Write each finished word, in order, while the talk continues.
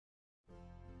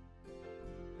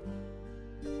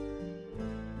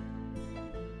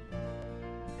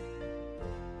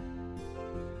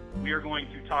we are going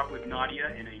to talk with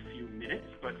Nadia in a few minutes,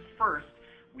 but first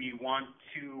we want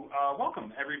to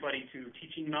welcome everybody to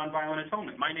Teaching Nonviolent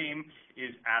Atonement. My name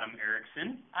is Adam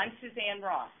Erickson. I'm Suzanne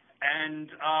Ross. And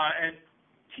at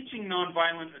Teaching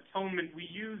Nonviolent Atonement,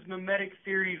 we use mimetic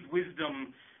theory's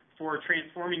wisdom for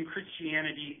transforming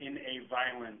Christianity in a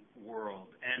violent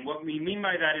world. And what we mean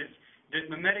by that is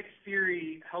that mimetic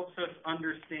theory helps us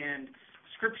understand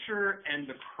Scripture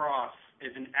and the cross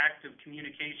as an act of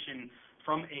communication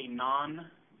from a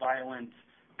non-violent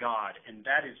God. And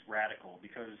that is radical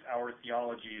because our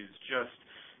theology is just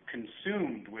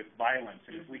consumed with violence.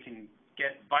 And if we can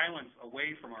get violence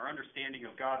away from our understanding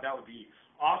of God, that would be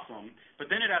awesome.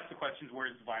 But then it asks the questions, where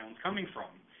is the violence coming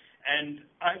from? And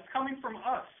it's coming from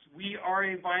us. We are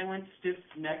a violent,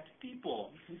 stiff-necked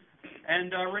people.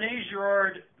 And René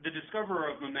Girard, the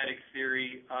discoverer of mimetic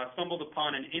theory, stumbled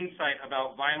upon an insight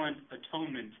about violent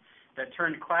atonement that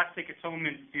turned classic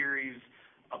atonement theories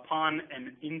upon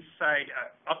an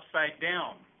upside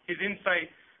down. His insight,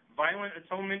 violent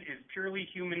atonement is purely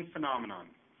human phenomenon.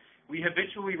 We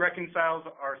habitually reconcile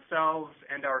ourselves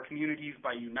and our communities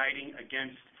by uniting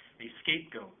against a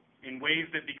scapegoat in ways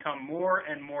that become more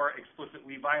and more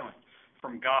explicitly violent,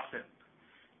 from gossip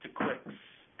to cliques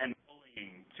and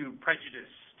bullying to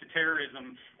prejudice to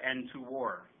terrorism and to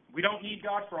war. We don't need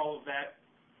God for all of that.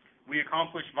 We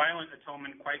accomplish violent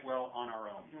atonement quite well on our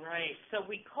own. Right. So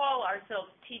we call ourselves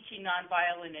Teaching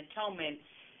Nonviolent Atonement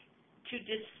to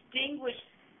distinguish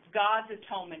God's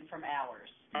atonement from ours.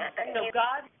 So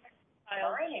God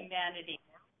reconciles humanity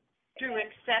through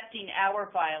accepting our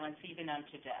violence even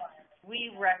unto death.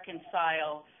 We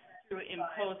reconcile through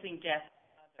imposing death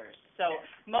on others. So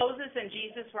Moses and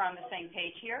Jesus were on the same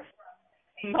page here.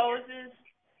 Moses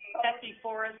set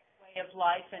before us the way of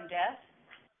life and death.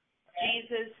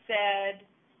 Jesus said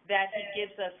that he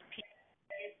gives us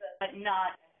peace, but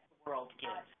not as the world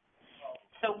gives.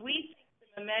 So we think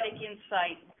the mimetic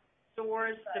insight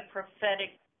restores the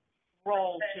prophetic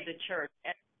role to the church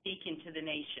and speak into the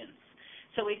nations.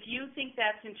 So if you think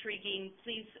that's intriguing,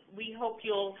 please, we hope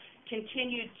you'll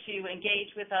continue to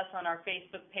engage with us on our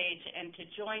Facebook page and to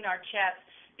join our chats,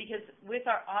 because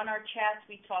on our chats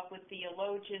we talk with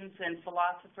theologians and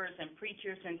philosophers and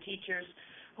preachers and teachers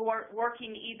who are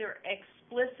working either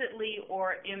explicitly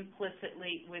or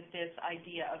implicitly with this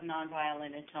idea of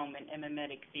nonviolent atonement and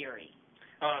mimetic theory.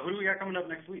 Who do we got coming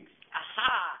up next week?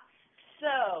 Aha!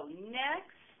 So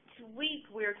next week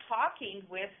we're talking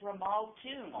with Ramal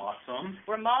Toon. Awesome.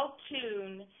 Ramal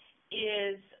Toon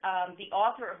is the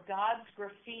author of God's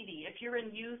Graffiti. If you're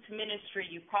in youth ministry,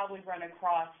 you probably run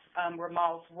across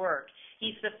Ramal's work.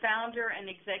 He's the founder and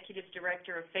executive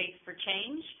director of Faith for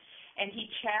Change, and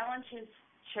he challenges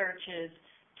churches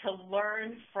to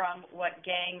learn from what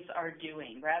gangs are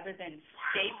doing. Rather than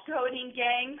scapegoating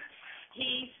gangs,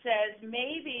 he says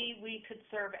maybe we could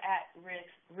serve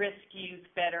at-risk youth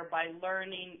better by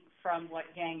learning from what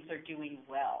gangs are doing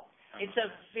well. It's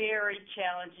a very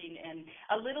challenging and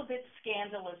a little bit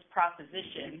scandalous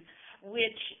proposition,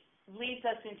 which leads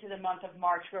us into the month of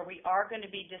March, where we are going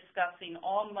to be discussing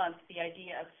all month the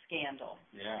idea of scandal,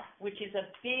 which is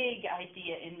a big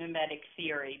idea in mimetic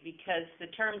theory, because the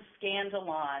term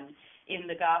scandalon in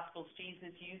the Gospels,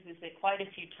 Jesus uses it quite a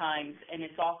few times, and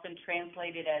it's often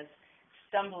translated as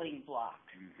stumbling block.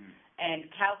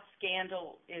 And how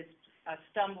scandal is a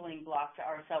stumbling block to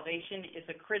our salvation is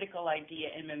a critical idea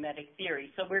in mimetic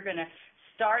theory. So we're going to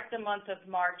start the month of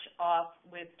March off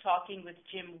with talking with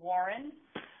Jim Warren,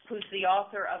 who's the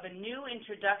author of a new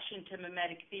introduction to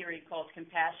mimetic theory called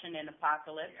Compassion and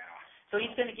Apocalypse. So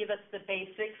he's going to give us the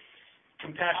basics.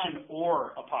 Compassion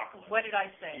or apocalypse. What did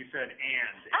I say? You said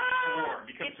and. Or,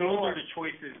 because those are the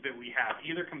choices that we have.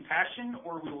 Either compassion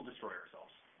or we will destroy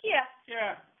ourselves. Yeah,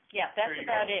 that's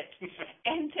about go. it.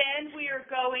 And then we are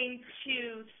going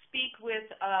to speak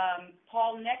with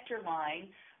Paul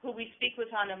Nectarline, who we speak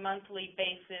with on a monthly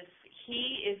basis.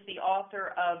 He is the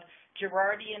author of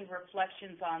Girardian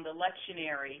Reflections on the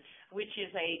Lectionary, which is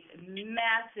a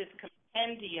massive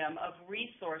compendium of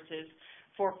resources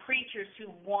for preachers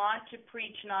who want to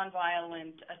preach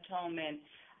nonviolent atonement.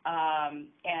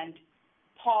 And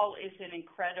Paul is an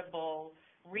incredible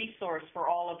resource for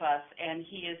all of us, and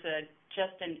he is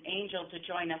just an angel to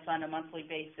join us on a monthly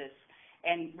basis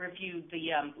and review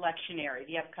the lectionary,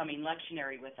 the upcoming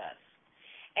lectionary with us.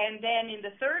 And then in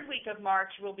the third week of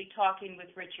March, we'll be talking with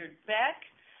Richard Beck,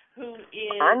 who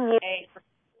is a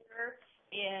professor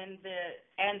and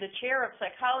the chair of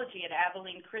psychology at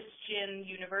Abilene Christian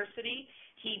University.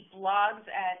 He blogs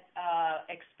at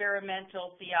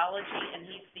Experimental Theology, and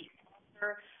he's the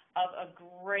author of a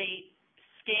great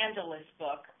scandalous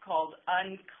book called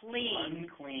Unclean.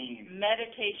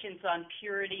 Meditations on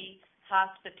Purity,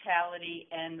 Hospitality,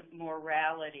 and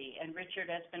Morality. And Richard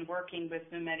has been working with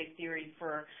mimetic theory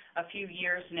for a few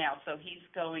years now, so he's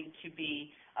going to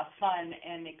be a fun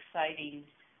and exciting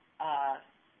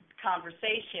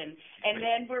conversation. And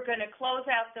then we're going to close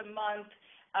out the month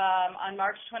on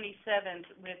March 27th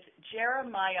with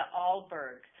Jeremiah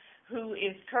Alberg, who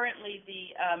is currently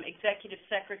the Executive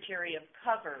Secretary of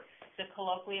COVER, the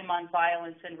Colloquium on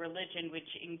Violence and Religion, which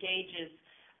engages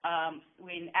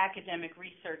in academic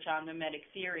research on mimetic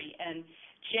theory. And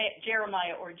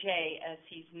Jeremiah, or Jay as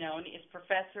he's known, is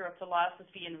Professor of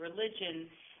Philosophy and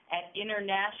Religion at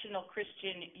International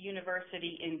Christian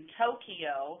University in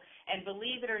Tokyo. And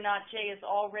believe it or not, Jay has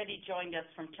already joined us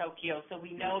from Tokyo, so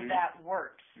we know that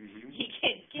works. He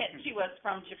can get to us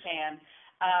from Japan.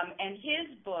 And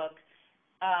his book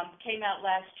came out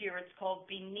last year. It's called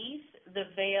Beneath the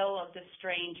Veil of the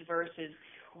Strange Verses,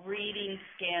 Reading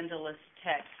Scandalous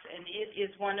Texts. And it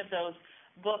is one of those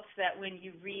books that when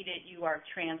you read it, you are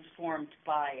transformed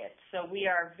by it. So we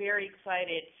are very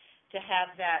excited to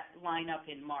have that line up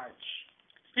in March.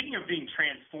 Speaking of being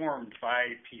transformed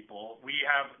by people, we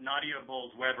have Nadia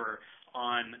Bolz-Weber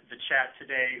on the chat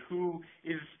today, who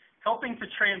is helping to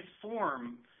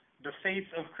transform the faith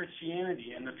of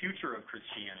Christianity and the future of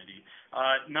Christianity.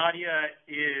 Nadia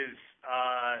is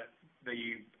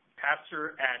the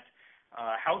pastor at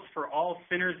House for All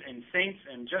Sinners and Saints,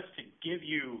 and just to give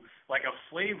you like a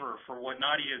flavor for what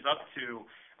Nadia is up to,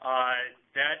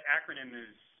 that acronym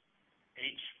is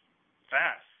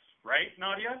HFAS, right,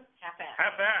 Nadia? Half-ass.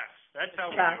 Half-ass. That's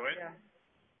how we do it. Yeah.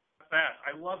 Half-ass.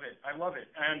 I love it.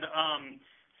 And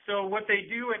so what they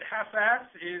do at Half-ass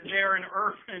is they're an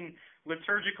urban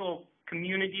liturgical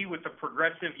community with a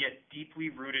progressive yet deeply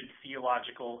rooted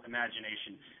theological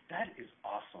imagination. That is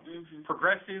awesome.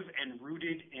 Progressive and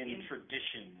rooted in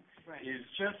tradition is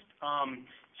just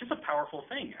a powerful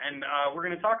thing. And we're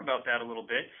going to talk about that a little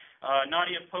bit.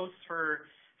 Nadia posts her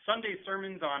Sunday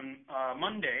sermons on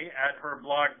Monday at her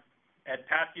blog at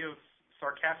Pathios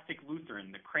Sarcastic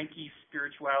Lutheran, the cranky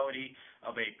spirituality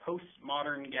of a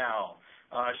postmodern gal.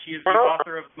 She is the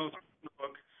author of the most recent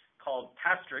book called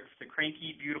Pastrix, the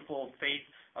cranky, beautiful faith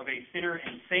of a sinner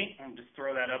and saint. I'll just throw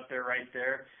that up there right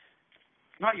there.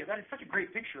 Nadia, that is such a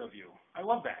great picture of you. I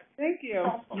love that. Thank you.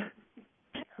 Awesome.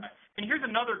 And here's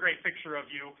another great picture of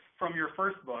you from your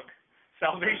first book,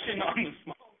 Salvation on the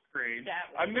Small Screen.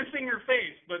 I'm missing your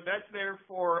face, but that's there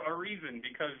for a reason,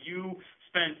 because you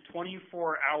spent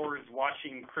 24 hours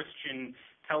watching Christian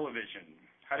television.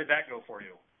 How did that go for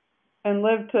you? And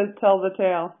lived to tell the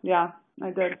tale. Yeah, I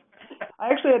did.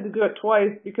 I actually had to do it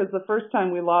twice because the first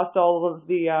time we lost all of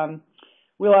the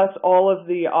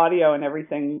audio and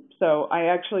everything. So I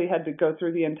actually had to go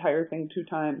through the entire thing 2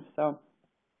 times. So.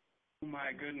 Oh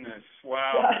my goodness!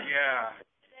 Wow. Yeah.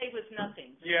 Today was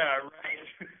nothing. Yeah.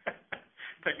 Right.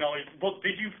 Technology. Well,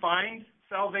 did you find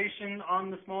salvation on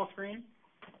the small screen?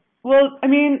 Well, I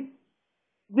mean,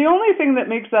 the only thing that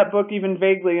makes that book even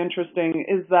vaguely interesting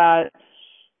is that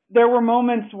there were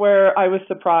moments where I was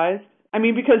surprised. I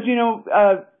mean, because,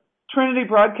 Trinity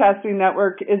Broadcasting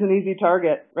Network is an easy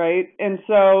target, right? And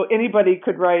so anybody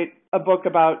could write a book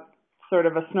about sort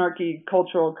of a snarky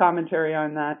cultural commentary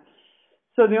on that.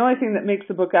 So the only thing that makes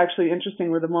the book actually interesting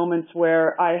were the moments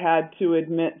where I had to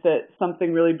admit that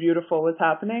something really beautiful was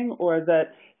happening, or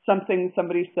that something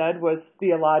somebody said was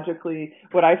theologically,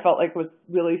 what I felt like was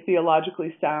really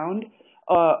theologically sound.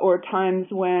 Or times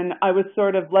when I was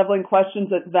sort of leveling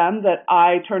questions at them that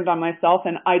I turned on myself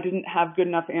and I didn't have good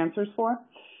enough answers for.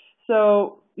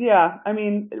 So, yeah, I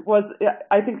mean,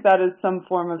 I think that is some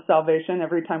form of salvation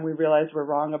every time we realize we're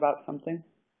wrong about something.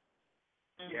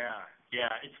 Yeah.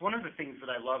 It's one of the things that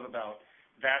I love about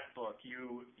that book.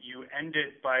 You end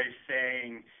it by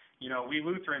saying, we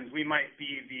Lutherans, we might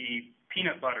be the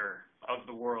peanut butter of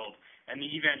the world, and the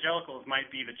evangelicals might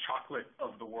be the chocolate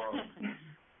of the world.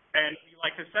 And we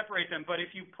like to separate them, but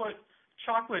if you put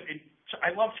chocolate in,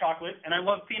 I love chocolate and I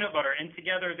love peanut butter, and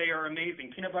together they are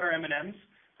amazing. Peanut butter M&Ms,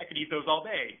 I could eat those all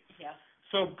day. Yeah.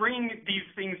 So bringing these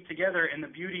things together, and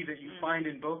the beauty that you find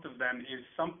in both of them is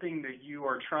something that you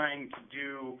are trying to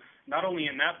do not only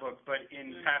in that book, but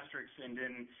in Pastrix and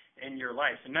in your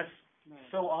life. And that's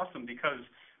so awesome, because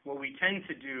what we tend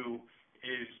to do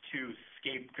is to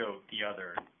scapegoat the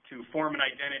other, to form an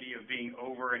identity of being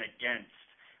over and against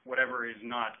whatever is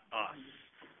not us.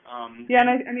 And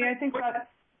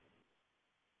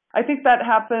I think that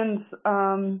happens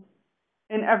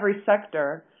in every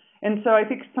sector. And so I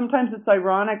think sometimes it's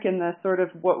ironic in this sort of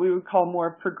what we would call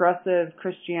more progressive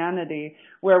Christianity,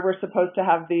 where we're supposed to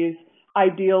have these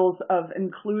ideals of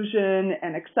inclusion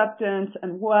and acceptance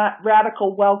and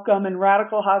radical welcome and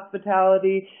radical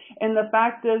hospitality. And the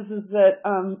fact is that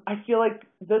I feel like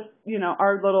this,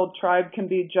 our little tribe can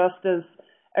be just as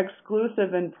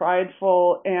exclusive and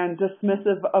prideful and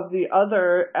dismissive of the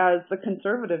other as the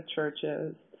conservative church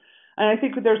is. And I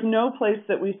think there's no place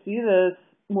that we see this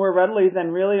more readily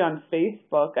than really on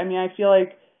Facebook. I mean, I feel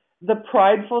like the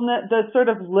pridefulness, the sort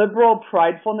of liberal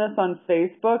pridefulness on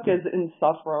Facebook is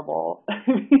insufferable. I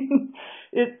mean,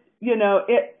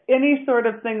 any sort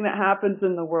of thing that happens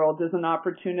in the world is an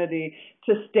opportunity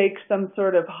to stake some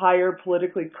sort of higher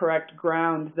politically correct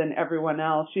ground than everyone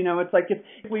else. It's like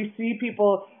if we see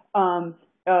people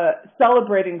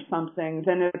celebrating something,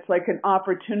 then it's like an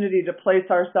opportunity to place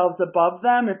ourselves above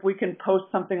them if we can post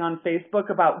something on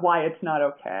Facebook about why it's not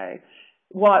okay.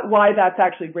 Why that's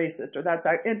actually racist, or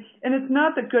and it's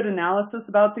not that good analysis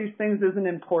about these things isn't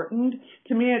important.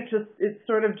 To me, it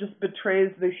sort of just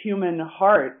betrays the human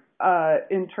heart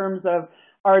in terms of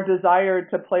our desire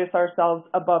to place ourselves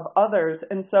above others.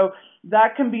 And so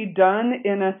that can be done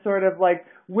in a sort of like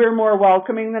we're more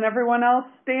welcoming than everyone else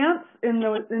stance in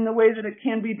the way that it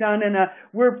can be done in a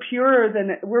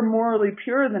we're morally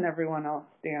pure than everyone else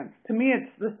stance. To me,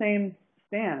 it's the same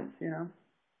stance, Yeah.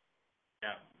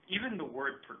 Even the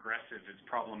word progressive is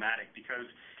problematic because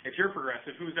if you're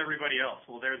progressive, who's everybody else?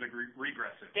 Well, they're the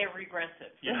regressive. They're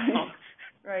regressive.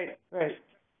 Right.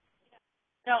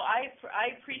 No,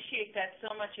 I appreciate that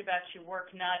so much about your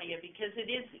work, Nadia, because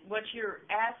it is what you're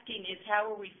asking is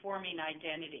how are we forming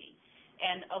identity,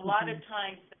 and a lot of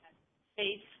times that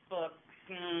Facebook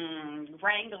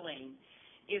wrangling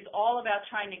is all about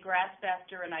trying to grasp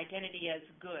after an identity as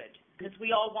good, because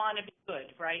we all want to be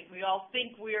good, right? We all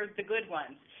think we're the good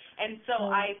ones. And so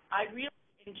I really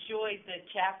enjoyed the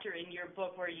chapter in your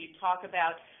book where you talk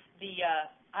about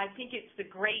I think it's the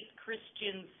great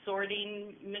Christian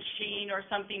sorting machine or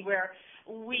something where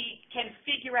we can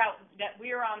figure out that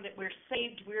we're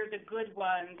saved, we're the good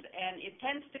ones, and it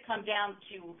tends to come down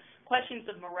to questions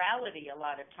of morality a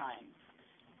lot of times.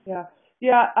 Yeah,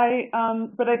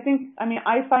 but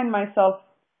I find myself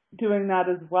doing that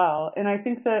as well. And I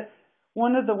think that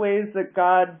one of the ways that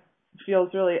God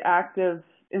feels really active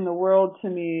in the world to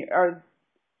me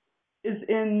is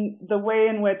in the way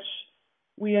in which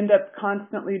we end up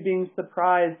constantly being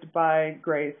surprised by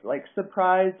grace, like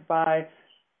surprised by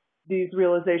these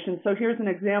realizations. So here's an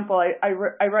example.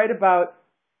 I write about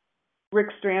Rick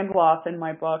Strandloff in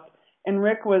my book, and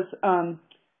Rick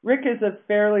is a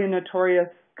fairly notorious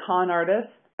con artist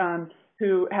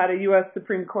who had a U.S.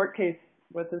 Supreme Court case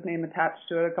with his name attached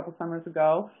to it a couple summers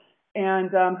ago,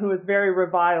 and who is very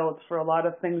reviled for a lot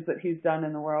of things that he's done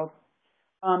in the world.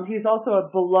 He's also a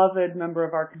beloved member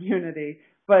of our community,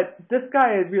 but this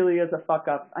guy really is a fuck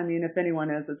up. I mean, if anyone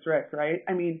is, it's Rick, right?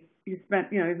 I mean, he's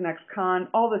an ex-con,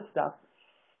 all this stuff.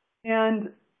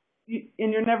 And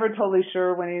you're never totally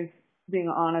sure when he's being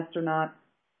honest or not.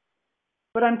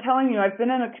 But I'm telling you, I've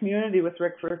been in a community with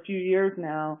Rick for a few years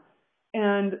now,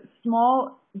 and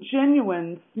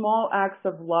genuine small acts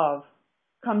of love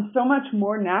come so much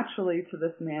more naturally to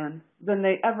this man than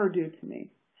they ever do to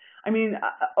me. I mean,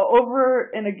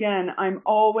 over and again, I'm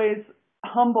always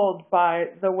humbled by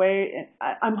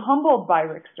I'm humbled by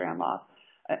Rick Strandloff.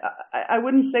 I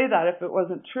wouldn't say that if it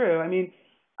wasn't true. I mean,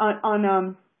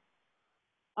 on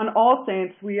All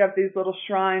Saints, we have these little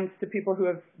shrines to people who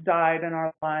have died in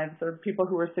our lives or people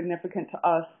who were significant to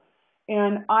us.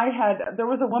 And there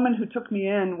was a woman who took me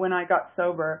in when I got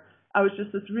sober. I was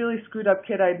just this really screwed up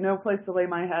kid. I had no place to lay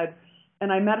my head.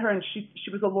 And I met her, and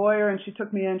she was a lawyer, and she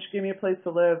took me in. She gave me a place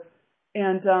to live.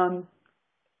 And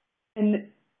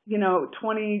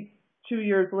 22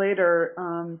 years later,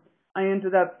 I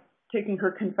ended up taking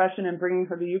her confession and bringing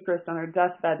her the Eucharist on her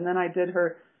deathbed. And then I did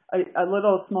her a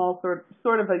little small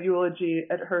sort of a eulogy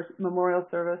at her memorial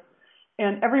service.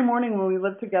 And every morning when we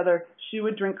lived together, she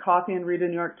would drink coffee and read a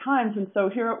New York Times. And so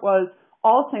here it was,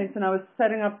 All Saints, and I was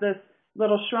setting up this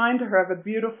little shrine to her of a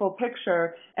beautiful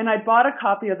picture. And I bought a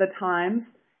copy of the Times,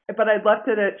 but I'd left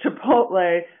it at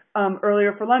Chipotle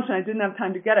earlier for lunch, and I didn't have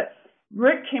time to get it.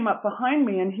 Rick came up behind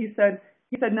me, and he said,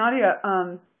 Nadia,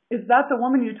 is that the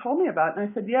woman you told me about? And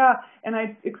I said, yeah. And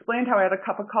I explained how I had a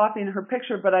cup of coffee in her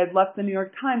picture, but I'd left the New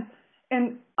York Times.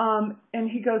 And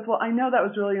he goes, well, I know that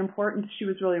was really important. She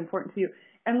was really important to you.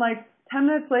 And like 10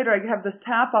 minutes later, I have this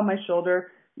tap on my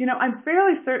shoulder. I'm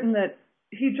fairly certain that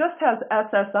he just has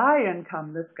SSI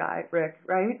income, this guy, Rick,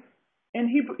 right? And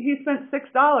he spent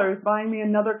 $6 buying me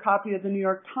another copy of the New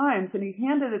York Times, and he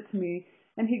handed it to me,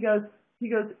 and he goes,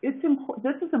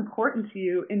 this is important to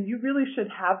you, and you really should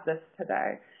have this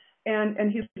today.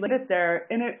 And he laid it there,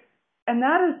 and And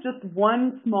that is just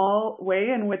one small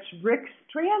way in which Rick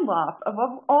Strandloff, of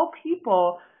all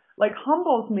people, like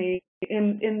humbles me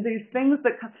in these things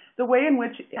that, the way in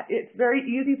which it's very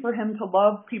easy for him to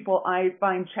love people I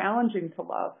find challenging to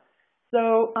love.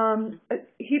 So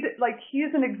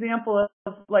he's an example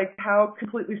of like how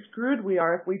completely screwed we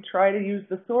are if we try to use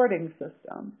the sorting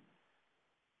system.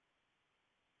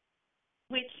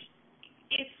 Which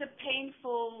it's a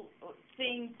painful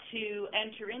thing to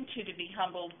enter into, to be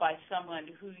humbled by someone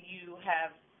who you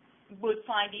would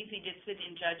find easy to sit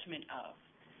in judgment of.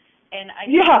 And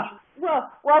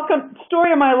well, welcome,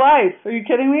 story of my life. Are you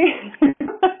kidding me?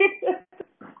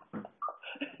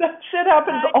 That shit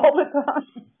happens all the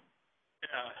time.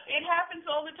 It happens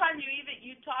all the time.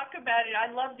 You talk about it.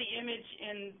 I love the image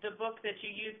in the book that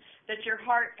you use, that your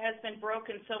heart has been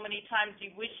broken so many times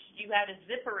you wish you had a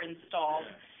zipper installed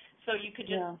so you could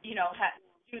just,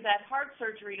 do that heart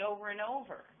surgery over and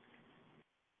over.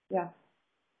 Yeah.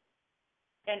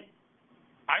 And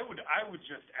I would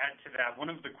just add to that, one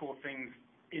of the cool things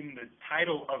in the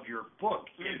title of your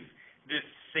book is this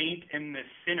saint and this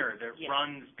sinner that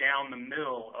runs down the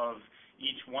middle of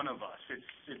each one of us.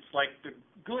 It's like the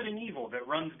good and evil that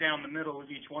runs down the middle of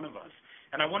each one of us.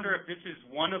 And I wonder if this is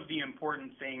one of the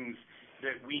important things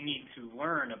that we need to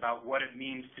learn about what it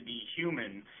means to be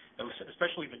human,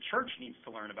 especially the church needs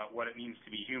to learn about what it means to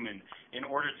be human in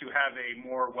order to have a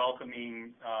more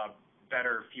welcoming,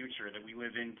 better future that we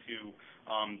live into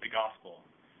the gospel.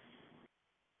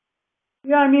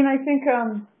 Yeah, I mean, I think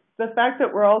the fact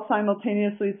that we're all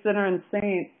simultaneously sinner and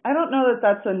saint, I don't know that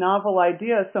that's a novel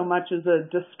idea so much as a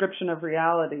description of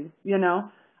reality,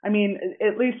 I mean,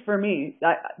 at least for me,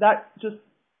 that just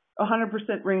 100%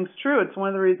 rings true. It's one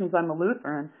of the reasons I'm a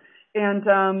Lutheran. And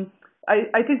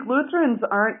I think Lutherans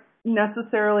aren't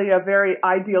necessarily a very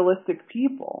idealistic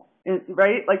people,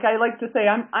 right? Like I like to say,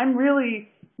 I'm really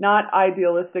not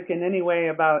idealistic in any way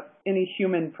about any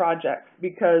human projects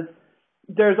because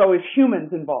there's always humans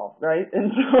involved, right?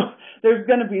 And so there's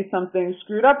going to be something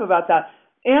screwed up about that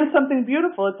and something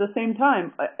beautiful at the same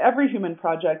time, every human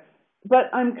project.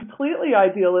 But I'm completely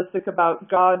idealistic about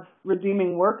God's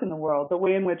redeeming work in the world, the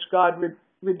way in which God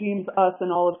redeems us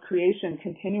and all of creation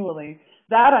continually.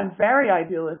 That I'm very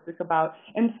idealistic about.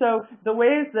 And so the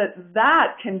ways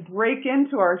that can break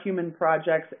into our human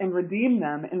projects and redeem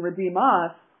them and redeem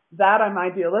us, that I'm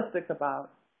idealistic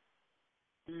about.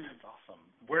 That's awesome.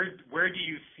 Where do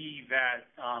you see that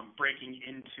breaking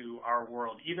into our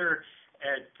world, either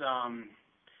at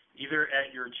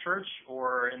your church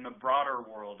or in the broader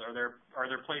world? Are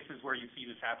there places where you see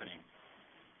this happening?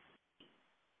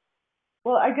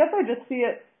 Well, I guess I just see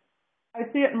it. I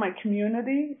see it in my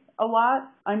community a lot.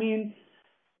 I mean,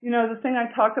 the thing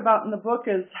I talk about in the book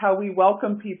is how we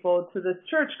welcome people to this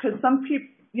church, because some people,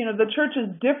 the church is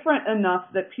different enough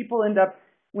that people end up,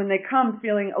 when they come,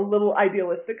 feeling a little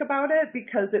idealistic about it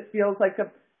because it feels like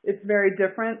it's very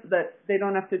different, that they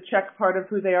don't have to check part of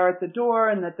who they are at the door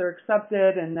and that they're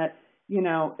accepted and that,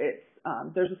 it's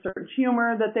there's a certain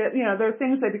humor that there are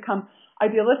things they become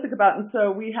idealistic about. And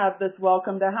so we have this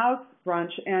welcome to house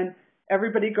brunch, and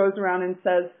everybody goes around and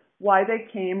says why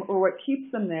they came or what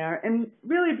keeps them there. And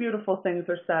really beautiful things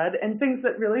are said and things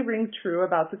that really ring true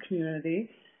about the community.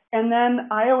 And then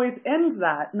I always end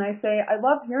that and I say, I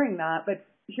love hearing that, but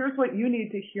here's what you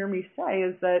need to hear me say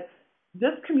is that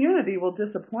this community will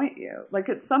disappoint you. Like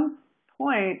at some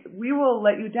point, we will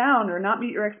let you down or not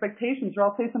meet your expectations, or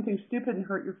I'll say something stupid and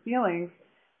hurt your feelings.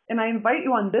 And I invite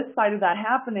you on this side of that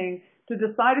happening to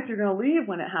decide if you're going to leave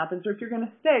when it happens or if you're going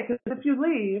to stay. Because if you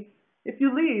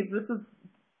leave, this is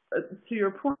to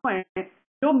your point,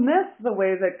 you'll miss the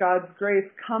way that God's grace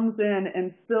comes in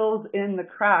and fills in the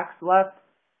cracks left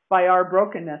by our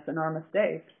brokenness and our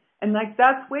mistakes. And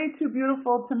that's way too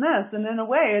beautiful to miss. And in a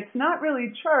way, it's not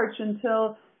really church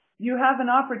until you have an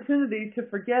opportunity to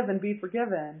forgive and be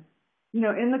forgiven, in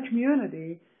the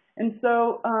community. And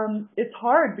so it's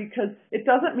hard because it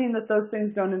doesn't mean that those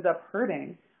things don't end up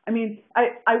hurting. I mean,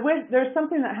 I wish there's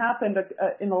something that happened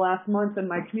in the last month in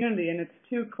my community, and it's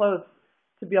too close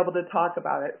to be able to talk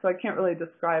about it, so I can't really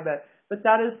describe it. But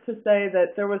that is to say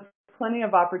that there was plenty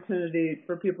of opportunity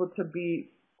for people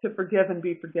to forgive and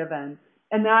be forgiven.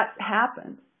 And that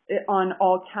happened on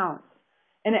all counts.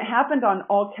 And it happened on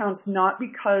all counts not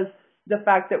because the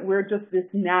fact that we're just this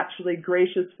naturally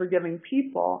gracious, forgiving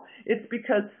people. It's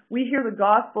because we hear the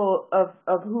gospel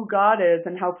of who God is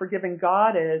and how forgiving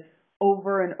God is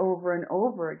over and over and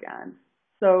over again.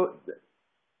 So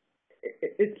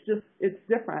it's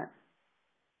different.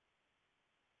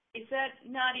 Is that,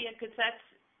 Nadia, because that's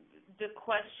the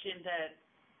question that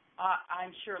I'm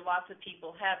sure lots of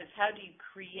people have, is how do you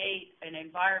create an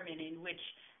environment in which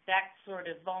that sort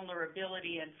of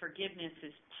vulnerability and forgiveness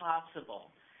is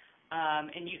possible.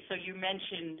 So you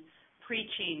mentioned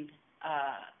preaching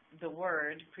the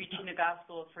word, preaching the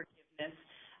gospel of forgiveness.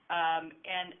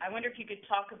 And I wonder if you could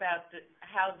talk about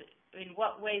in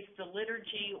what ways the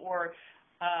liturgy or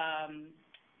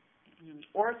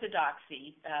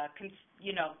orthodoxy,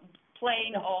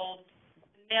 plain old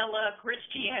vanilla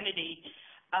Christianity,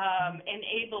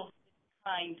 enables this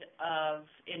kind of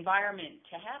environment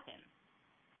to happen.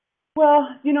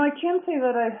 Well, I can say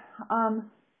that I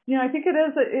think it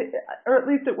is, or at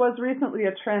least it was recently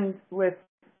a trend with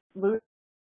Luther's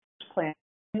plan.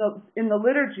 In the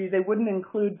liturgy, they wouldn't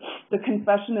include the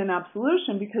confession and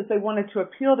absolution because they wanted to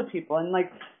appeal to people, and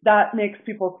that makes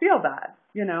people feel bad,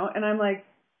 And I'm like,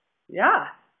 yeah,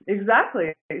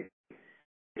 exactly. You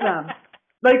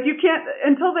can't,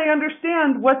 until they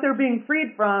understand what they're being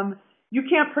freed from, you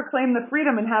can't proclaim the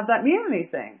freedom and have that mean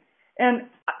anything. And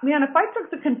man, if I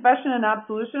took the confession and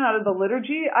absolution out of the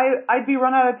liturgy, I'd be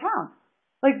run out of town.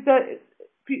 That,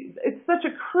 it's such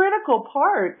a critical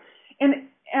part. And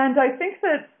I think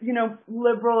that,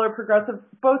 liberal or progressive,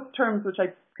 both terms which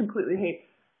I completely hate,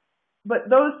 but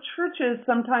those churches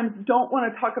sometimes don't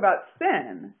want to talk about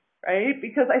sin, right?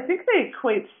 Because I think they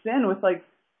equate sin with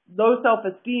low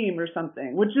self-esteem or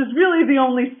something, which is really the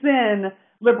only sin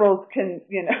liberals can,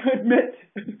 admit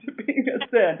to being a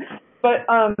sin. But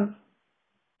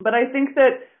I think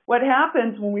that what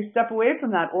happens when we step away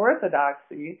from that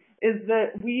orthodoxy is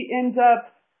that we end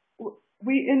up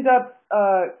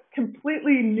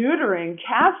completely neutering,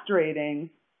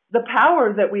 castrating the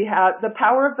power that we have, the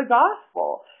power of the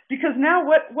gospel. Because now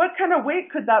what kind of weight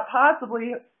could that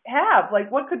possibly have?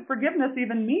 What could forgiveness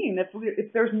even mean if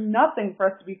there's nothing for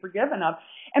us to be forgiven of?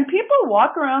 And people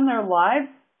walk around their lives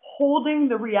holding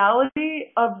the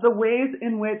reality of the ways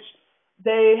in which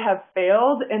they have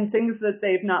failed and things that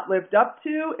they've not lived up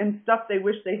to and stuff they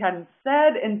wish they hadn't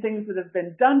said and things that have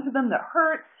been done to them that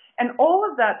hurt. And all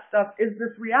of that stuff is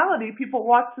this reality people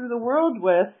walk through the world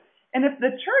with. And if the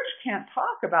church can't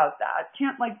talk about that,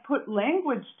 can't put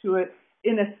language to it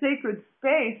in a sacred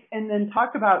space and then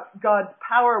talk about God's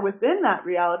power within that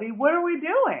reality, what are we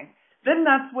doing? Then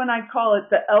that's when I call it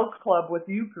the Elk Club with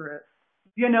Eucharist.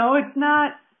 It's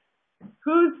not,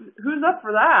 who's up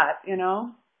for that,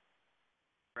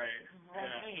 Right.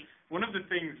 Yeah. One of the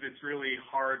things that's really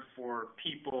hard for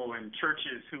people and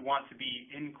churches who want to be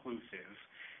inclusive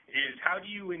is how do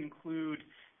you include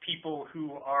people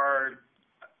who are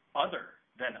other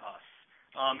than us?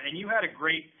 And you had a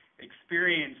great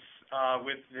experience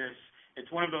with this.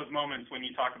 It's one of those moments when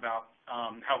you talk about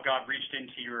how God reached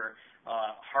into your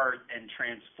heart and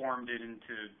transformed it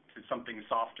into something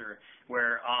softer,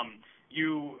 where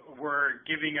you were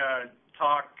giving a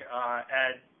talk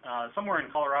at somewhere in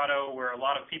Colorado where a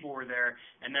lot of people were there,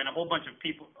 and then a whole bunch of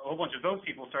those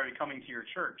people started coming to your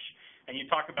church, and you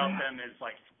talk about them as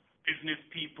business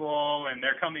people, and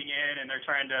they're coming in and they're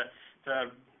trying to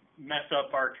mess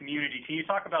up our community. Can you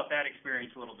talk about that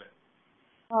experience a little bit?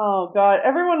 Oh God,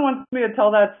 everyone wants me to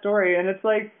tell that story, and it's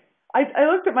I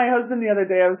looked at my husband the other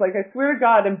day. I was like, I swear to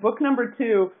God, in book number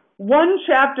 2, one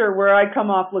chapter where I come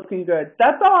off looking good.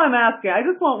 That's all I'm asking. I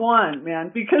just want one, man,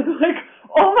 because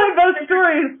all my best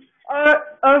stories are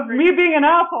of me being an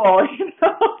asshole.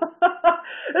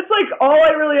 It's all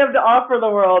I really have to offer the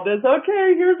world is,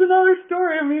 okay, here's another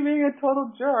story of me being a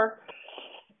total jerk.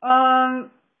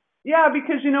 Yeah,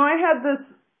 because I had this.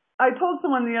 I told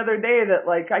someone the other day that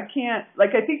I can't. I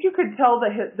think you could tell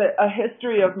a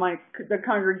history of the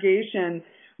congregation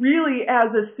really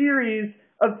as a series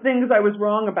of things I was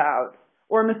wrong about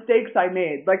or mistakes I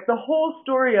made. The whole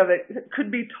story of it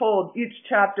could be told. Each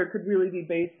chapter could really be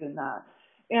based in that.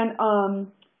 And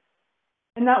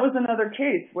that was another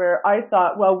case where I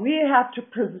thought, well, we have to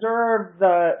preserve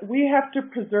the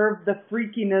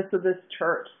freakiness of this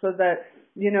church so that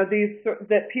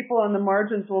that people on the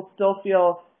margins will still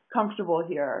feel comfortable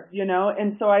here,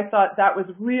 And so I thought that was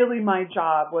really my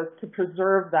job, was to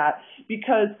preserve that,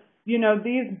 because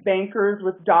these bankers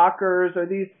with Dockers or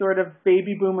these sort of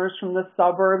baby boomers from the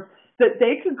suburbs, that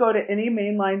they could go to any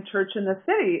mainline church in the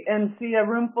city and see a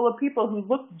room full of people who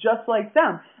look just like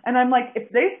them. And I'm like, if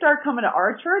they start coming to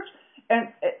our church,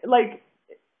 and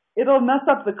it'll mess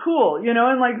up the cool, and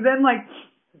then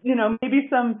maybe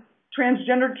some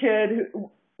transgender kid who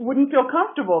wouldn't feel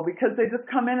comfortable because they just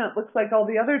come in and it looks like all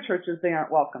the other churches they aren't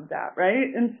welcomed at,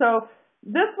 right? And so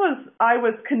I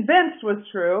was convinced was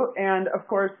true, and of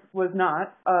course was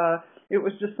not. It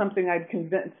was just something I'd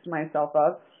convinced myself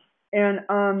of. And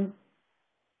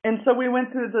so we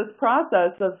went through this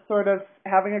process of sort of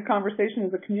having a conversation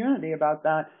as a community about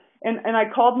that. And I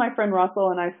called my friend Russell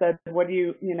and I said, what do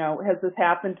you, has this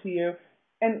happened to you?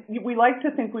 And we like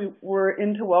to think we were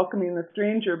into welcoming the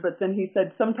stranger, but then he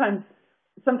said, sometimes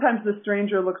the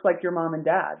stranger looks like your mom and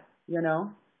dad,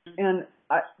 And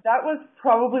that was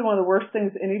probably one of the worst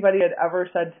things anybody had ever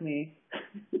said to me.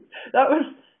 That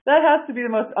has to be the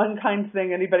most unkind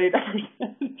thing anybody had ever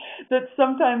said, that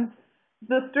sometimes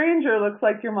the stranger looks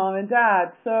like your mom and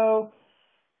dad. So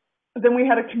then we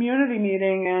had a community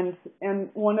meeting, and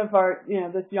one of our,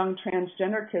 this young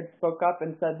transgender kid spoke up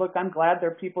and said, look, I'm glad there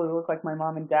are people who look like my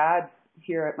mom and dad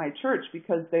here at my church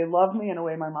because they love me in a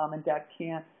way my mom and dad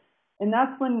can't. And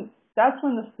that's when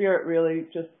the Spirit really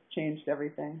just changed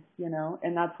everything,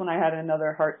 and that's when I had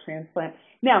another heart transplant.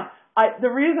 Now, the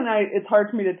reason it's hard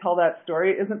for me to tell that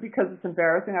story isn't because it's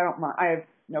embarrassing. I have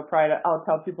no pride. I'll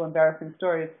tell people embarrassing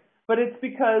stories. But it's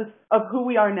because of who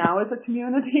we are now as a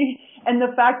community and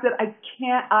the fact that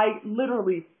I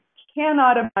literally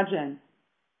cannot imagine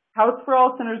House for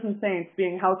All Sinners and Saints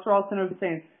being House for All Sinners and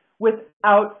Saints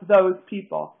without those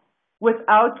people,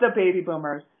 without the baby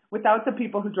boomers, without the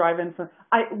people who drive in from.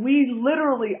 We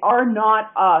literally are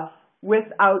not us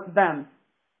without them.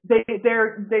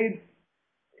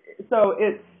 So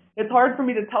it's hard for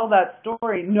me to tell that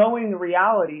story knowing the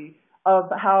reality of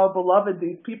how beloved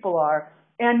these people are.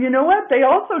 And you know what? They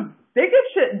get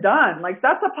shit done. Like,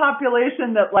 that's a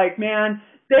population that, like, man,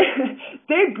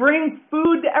 they bring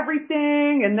food to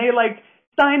everything, and they, like,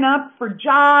 sign up for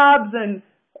jobs. And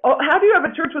how do you have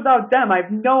a church without them? I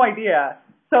have no idea.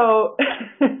 So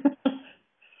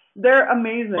they're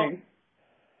amazing.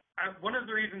 Well, one of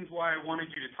the reasons why I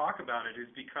wanted you to talk about it is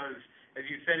because, as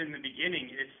you said in the beginning,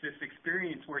 it's this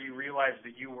experience where you realize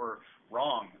that you were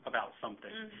wrong about something.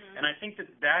 Mm-hmm. And I think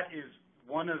that is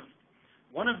one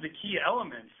of the key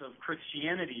elements of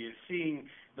Christianity is seeing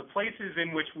the places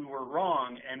in which we were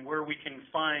wrong and where we can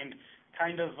find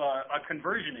kind of a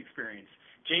conversion experience.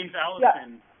 James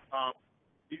Allison,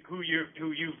 who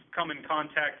you've come in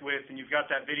contact with, and you've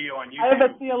got that video on YouTube. I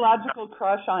have a theological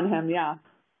crush on him. Yeah,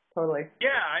 totally.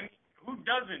 Yeah, I mean, who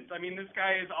doesn't? I mean, this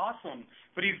guy is awesome.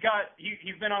 But he's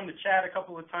been on the chat a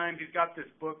couple of times. He's got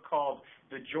this book called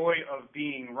The Joy of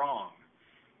Being Wrong.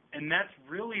 And that's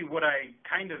really what I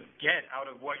kind of get out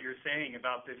of what you're saying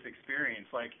about this experience.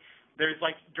 Like, there's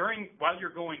like while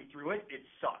you're going through it, it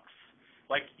sucks.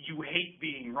 Like, you hate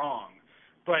being wrong.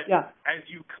 But as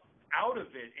you come out of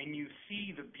it and you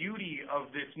see the beauty of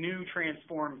this new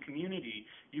transformed community,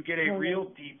 you get a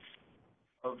real deep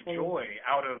of joy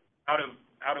out of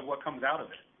what comes out of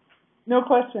it. No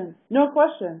question.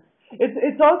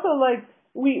 It's also like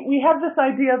we have this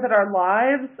idea that our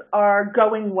lives are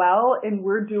going well and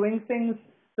we're doing things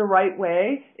the right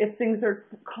way if things are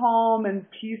calm and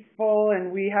peaceful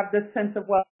and we have this sense of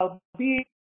well-being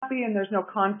and there's no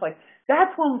conflict.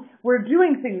 That's when we're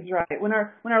doing things right, when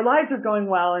our lives are going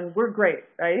well and we're great,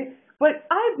 right? But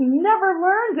I've never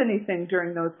learned anything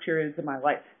during those periods of my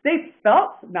life. They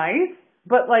felt nice,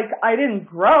 but like I didn't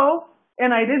grow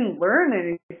and I didn't learn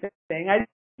anything. I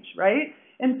didn't, right?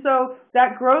 And so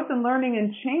that growth and learning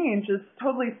and change is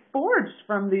totally forged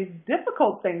from these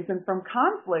difficult things and from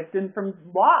conflict and from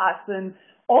loss and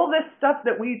all this stuff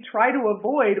that we try to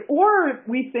avoid, or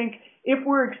we think if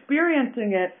we're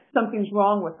experiencing it, something's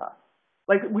wrong with us.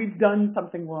 Like we've done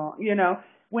something wrong,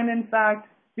 when in fact,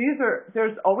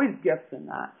 there's always gifts in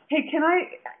that. Hey,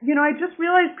 I just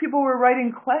realized people were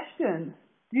writing questions.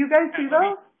 Do you guys see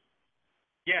those?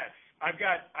 Yes. I've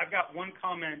got one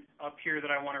comment up here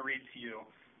that I want to read to you.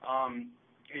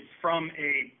 It's from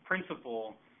a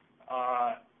principal.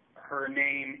 Her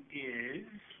name is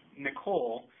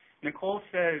Nicole. Nicole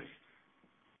says,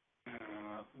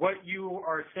 what you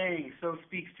are saying so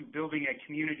speaks to building a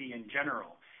community in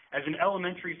general. As an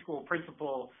elementary school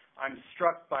principal, I'm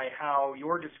struck by how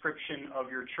your description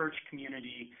of your church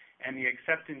community and the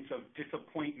acceptance of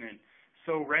disappointment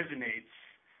so resonates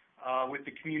with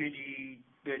the community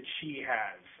that she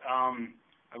has.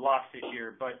 I lost it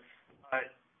here, but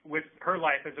with her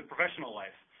life as a professional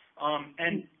life.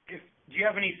 And do you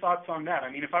have any thoughts on that? I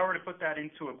mean, if I were to put that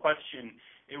into a question,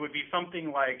 it would be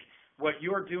something like what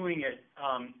you're doing at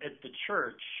the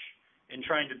church in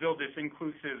trying to build this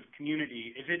inclusive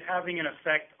community. Is it having an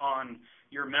effect on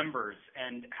your members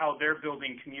and how they're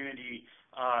building community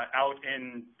out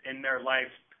in their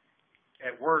life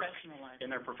at work, in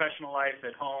their professional life,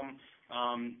 at home?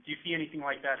 Do you see anything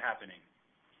like that happening?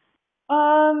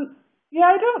 Yeah,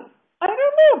 I don't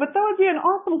know, but that would be an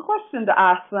awesome question to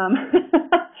ask them.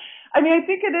 I mean, I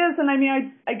think it is, and I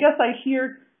mean, I guess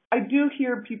I do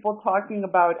hear people talking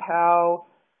about how,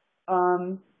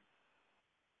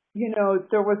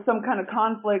 there was some kind of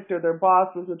conflict or their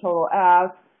boss was a total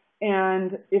ass,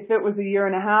 and if it was a year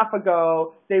and a half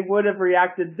ago, they would have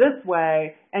reacted this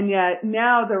way, and yet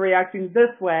now they're reacting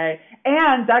this way.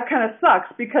 And that kind of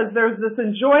sucks because there's this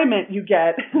enjoyment you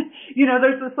get.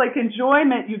 There's this like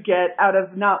enjoyment you get out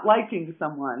of not liking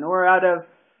someone or out of,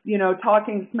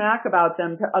 talking smack about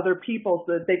them to other people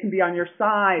so that they can be on your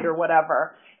side or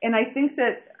whatever. And I think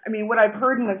that, what I've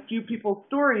heard in a few people's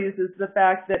stories is the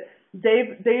fact that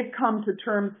they've come to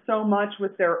terms so much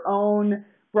with their own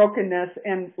brokenness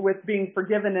and with being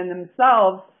forgiven in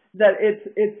themselves that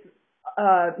it's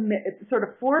sort of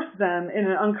forced them in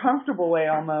an uncomfortable way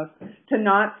almost to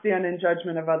not stand in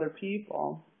judgment of other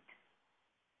people.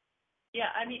 Yeah,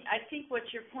 I think what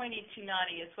you're pointing to,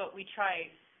 Nadia, is what we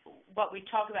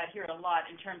talk about here a lot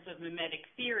in terms of mimetic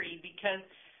theory, because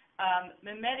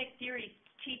mimetic theory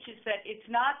teaches that it's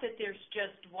not that there's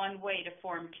just one way to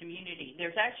form community.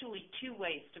 There's actually two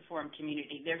ways to form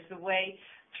community. There's the way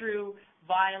through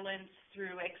violence,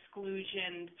 through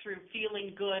exclusion, through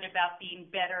feeling good about being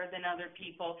better than other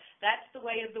people. That's the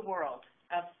way of the world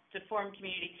to form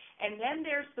community. And then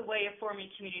there's the way of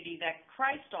forming community that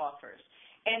Christ offers.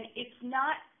 And it's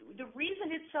not, the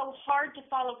reason it's so hard to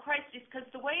follow Christ is because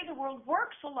the way the world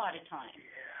works a lot of times.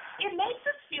 It makes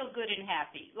us feel good and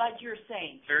happy, like you're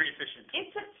saying. Very efficient.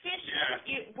 It's efficient.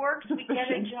 Yeah. It works. We get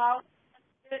a job.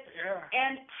 Yeah.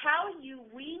 And how you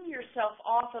wean yourself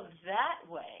off of that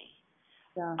way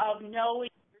of knowing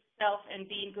yourself and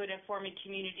being good at forming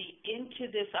community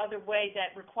into this other way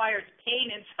that requires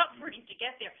pain and suffering to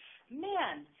get there,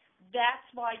 man, that's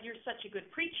why you're such a good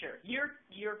preacher.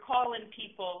 You're calling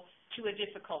people to a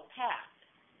difficult path.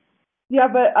 Yeah,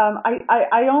 but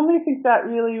I only think that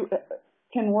really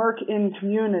can work in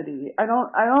community. I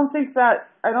don't think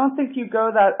you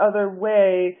go that other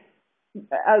way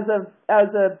as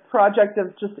a project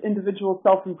of just individual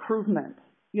self-improvement.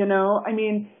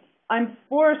 I'm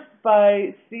forced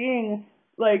by seeing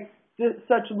like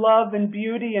such love and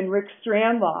beauty in Rick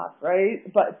Strandloff, right?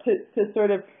 But to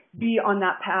sort of be on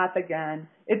that path again.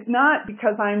 It's not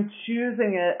because I'm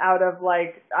choosing it out of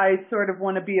like I just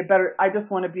want to be a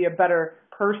better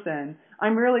person.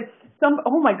 I'm really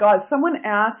oh my God, someone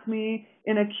asked me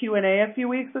in a Q&A a few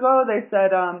weeks ago, they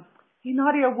said, hey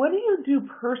Nadia, what do you do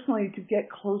personally to get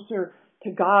closer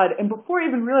to God? And before I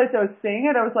even realized I was saying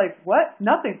it, I was like, what?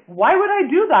 Nothing. Why would I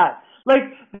do that? Like,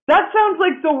 that sounds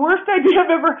like the worst idea I've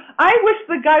ever. I wish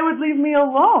the guy would leave me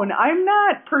alone. I'm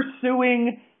not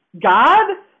pursuing God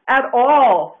at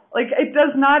all. Like, it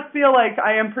does not feel like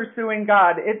I am pursuing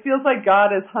God. It feels like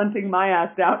God is hunting my ass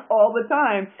down all the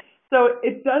time. So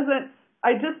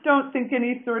I just don't think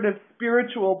any sort of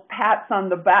spiritual pats on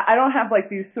the back. I don't have like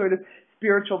these sort of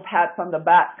spiritual pats on the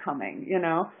back coming,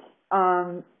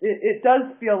 It does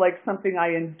feel like something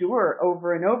I endure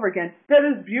over and over again that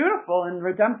is beautiful and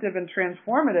redemptive and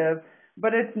transformative,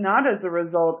 but it's not as a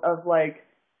result of like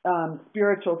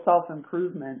spiritual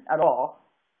self-improvement at all.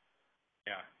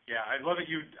 Yeah, I love it.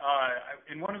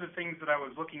 In one of the things that I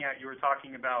was looking at, you were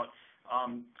talking about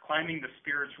climbing the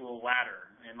spiritual ladder.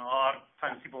 And a lot of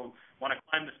times people want to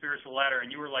climb the spiritual ladder,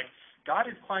 and you were like, God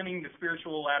is climbing the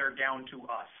spiritual ladder down to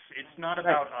us. It's not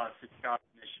about us, it's God's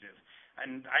initiative.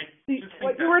 And I just think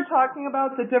what you were talking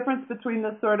about, the difference between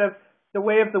the sort of the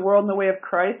way of the world and the way of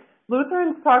Christ,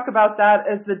 Lutherans talk about that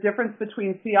as the difference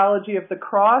between theology of the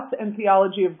cross and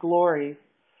theology of glory.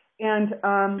 And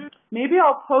maybe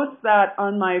I'll post that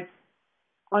on my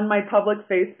public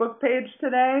Facebook page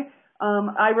today.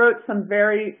 I wrote some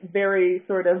very, very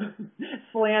sort of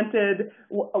slanted,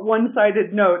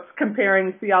 one-sided notes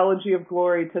comparing theology of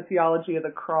glory to theology of the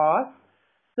cross.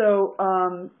 So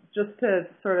just to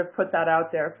sort of put that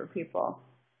out there for people.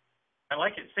 I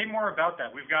like it. Say more about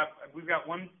that. We've got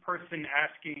one person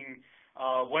asking,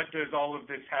 what does all of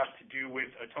this have to do with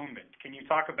atonement? Can you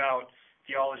talk about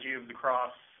theology of the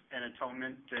cross and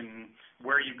atonement and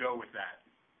where you go with that?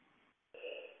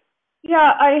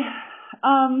 Yeah,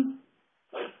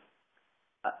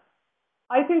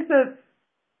 I think that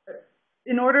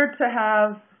in order to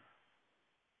have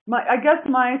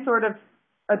my sort of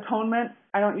atonement,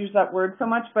 I don't use that word so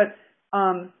much, but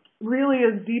really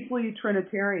is deeply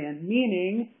Trinitarian,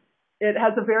 meaning it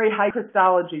has a very high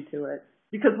Christology to it.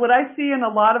 Because what I see in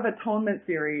a lot of atonement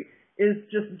theory is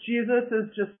just Jesus is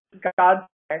just God's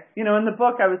boy. In the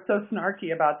book I was so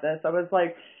snarky about this. I was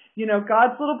like,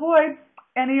 God's little boy,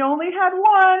 and he only had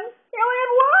one.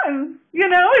 And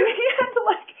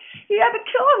he had to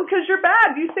kill him because you're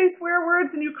bad. You say swear words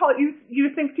and you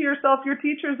think to yourself your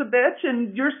teacher's a bitch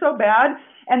and you're so bad,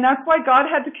 and that's why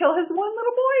God had to kill his one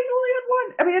little boy. He only had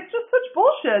one. It's just such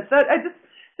bullshit that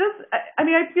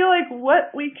I feel like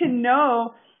what we can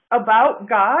know about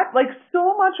God, like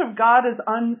so much of God is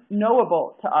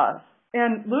unknowable to us.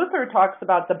 And Luther talks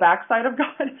about the backside of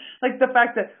God, like the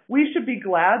fact that we should be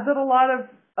glad that a lot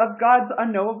of God's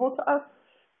unknowable to us.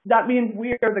 That means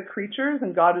we are the creatures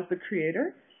and God is the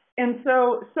creator. And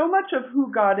so much of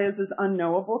who God is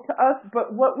unknowable to us,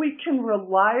 but what we can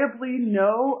reliably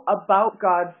know about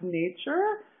God's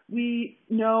nature, we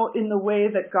know in the way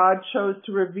that God chose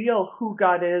to reveal who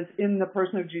God is in the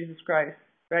person of Jesus Christ,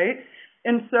 right?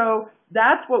 And so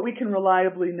that's what we can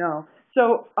reliably know.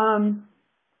 So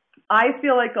I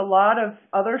feel like a lot of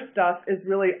other stuff is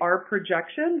really our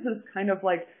projections, is kind of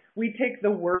like we take the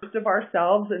worst of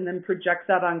ourselves and then project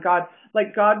that on God.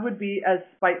 Like God would be as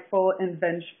spiteful and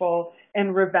vengeful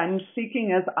and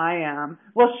revenge-seeking as I am.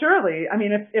 Well, surely, I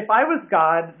mean, if I was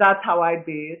God, that's how I'd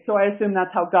be. So I assume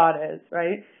that's how God is,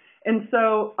 right? And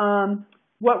so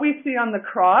what we see on the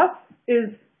cross is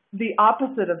the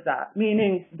opposite of that,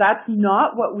 meaning that's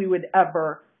not what we would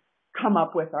ever come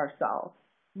up with ourselves.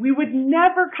 We would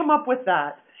never come up with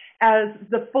that as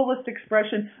the fullest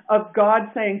expression of God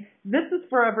saying, this is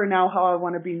forever now how I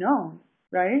want to be known,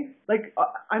 right? Like,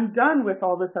 I'm done with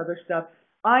all this other stuff.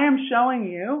 I am showing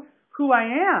you who I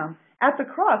am at the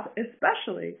cross,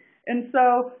 especially. And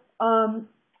so,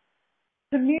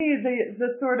 to me,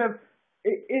 the sort of,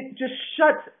 it just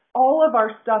shuts all of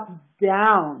our stuff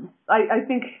down. I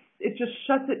think it just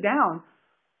shuts it down.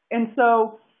 And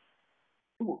so,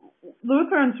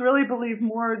 Lutherans really believe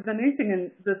more than anything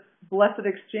in this blessed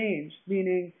exchange,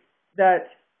 meaning that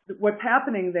what's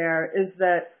happening there is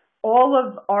that all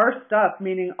of our stuff,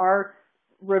 meaning our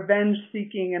revenge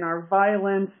seeking and our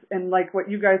violence and like what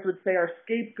you guys would say, our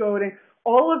scapegoating,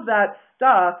 all of that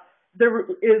stuff there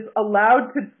is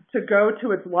allowed to go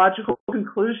to its logical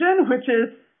conclusion, which is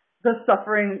the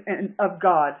suffering of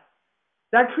God.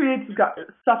 That creates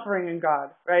suffering in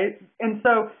God, right? And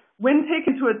so when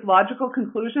taken to its logical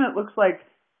conclusion, it looks like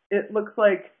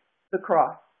the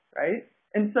cross, right?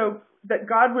 And so that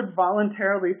God would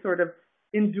voluntarily sort of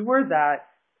endure that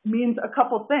means a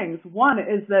couple things. One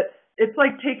is that it's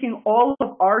like taking all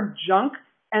of our junk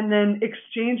and then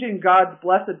exchanging God's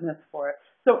blessedness for it.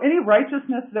 So any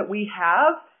righteousness that we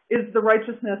have is the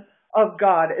righteousness of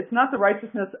God. It's not the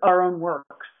righteousness of our own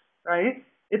works, right?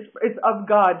 It's of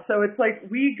God. So it's like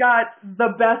we got the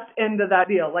best end of that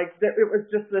deal. Like it was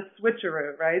just this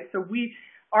switcheroo, right? So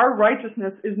our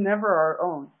righteousness is never our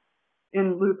own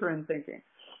in Lutheran thinking.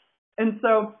 And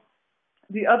so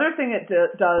the other thing it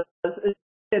does is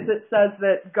it says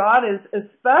that God is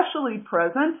especially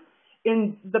present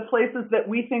in the places that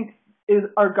we think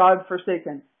are God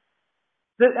forsaken.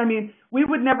 I mean, we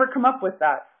would never come up with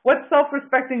that. What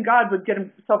self-respecting God would get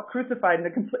himself crucified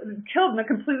killed in a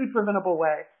completely preventable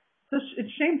way?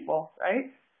 It's shameful,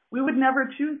 right? We would never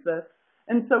choose this.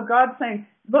 And so God's saying,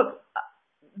 look,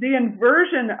 the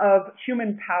inversion of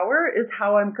human power is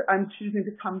how I'm choosing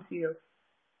to come to you,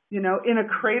 in a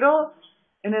cradle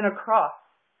and in a cross.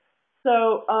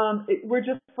 So we're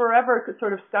just forever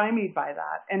sort of stymied by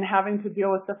that and having to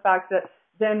deal with the fact that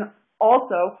then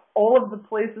also all of the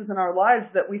places in our lives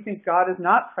that we think God is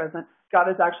not present, God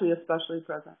is actually especially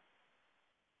present.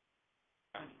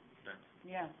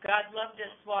 Yeah, God loved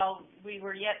us while we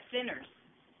were yet sinners.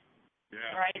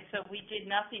 Yeah. Right? So we did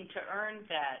nothing to earn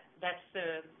that. That's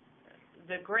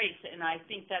the grace, and I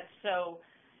think that's so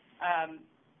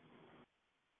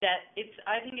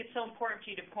I think it's so important for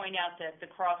you to point out that the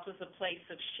cross was a place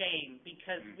of shame,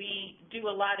 because we do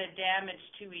a lot of damage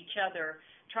to each other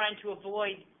trying to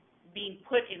avoid being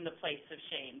put in the place of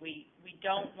shame. We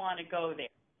don't want to go there.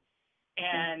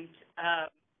 And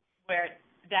where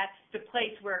that's the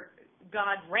place where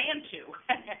God ran to,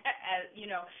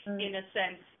 in a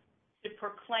sense, to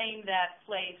proclaim that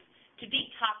place, to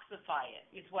detoxify it,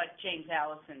 is what James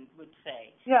Allison would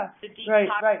say. Yeah, to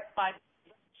detoxify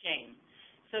shame,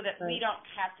 so that we don't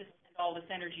have to spend all this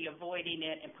energy avoiding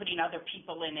it and putting other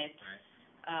people in it.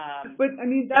 But I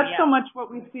mean, that's so much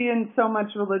what we see in so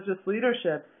much religious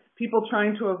leadership. People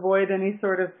trying to avoid any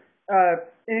sort of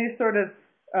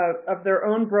their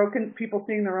own people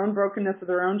seeing their own brokenness or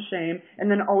their own shame,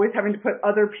 and then always having to put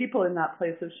other people in that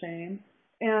place of shame.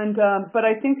 And but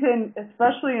I think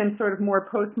especially in sort of more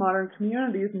postmodern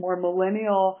communities, more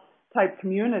millennial type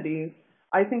communities,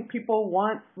 I think people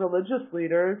want religious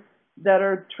leaders that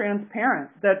are transparent,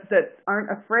 that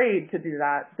aren't afraid to do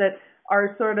that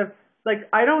are sort of like,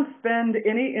 I don't spend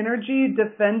any energy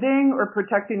defending or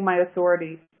protecting my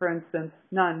authority, for instance,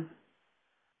 none.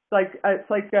 It's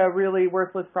like a really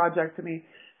worthless project to me.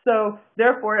 So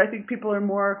therefore, I think people are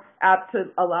more apt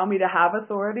to allow me to have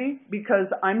authority because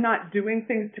I'm not doing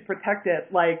things to protect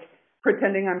it, like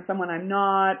pretending I'm someone I'm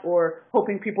not or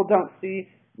hoping people don't see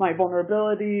my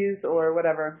vulnerabilities or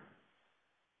whatever.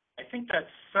 I think that's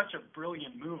such a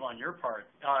brilliant move on your part,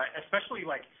 especially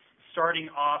like starting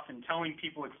off and telling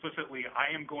people explicitly, I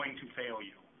am going to fail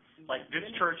you. Like, this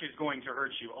church is going to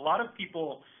hurt you. A lot of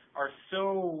people are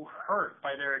so hurt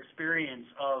by their experience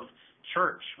of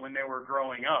church when they were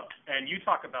growing up. And you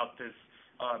talk about this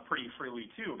pretty freely,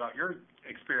 too, about your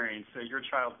experience, your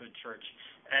childhood church.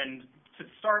 And to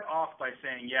start off by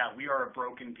saying, yeah, we are a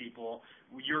broken people,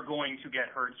 you're going to get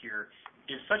hurt here,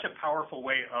 is such a powerful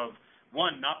way of,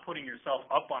 one, not putting yourself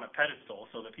up on a pedestal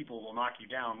so that people will knock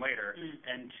you down later,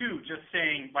 and two, just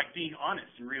saying, like, being honest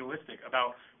and realistic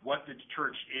about what the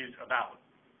church is about.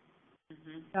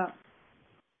 Yeah.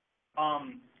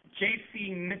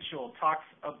 J.C. Mitchell talks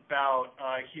about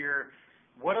here,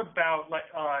 what about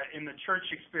in the church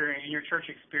experience, in your church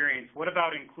experience, what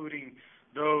about including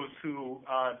those who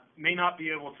may not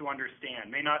be able to understand,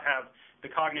 may not have the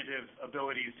cognitive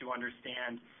abilities to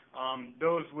understand,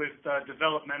 those with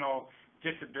developmental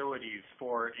disabilities,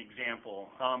 for example.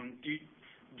 Do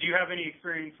you have any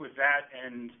experience with that,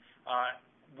 and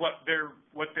what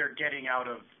they're getting out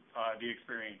of the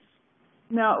experience?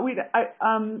 No,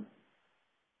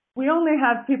 we only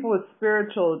have people with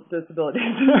spiritual disabilities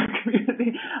in our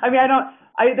community. I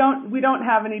mean, we don't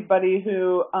have anybody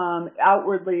who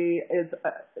outwardly is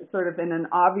sort of in an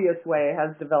obvious way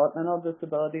has developmental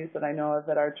disabilities that I know of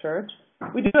at our church.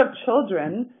 We do have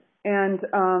children, and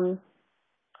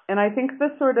I think the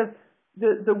sort of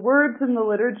the words in the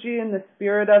liturgy and the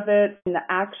spirit of it and the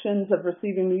actions of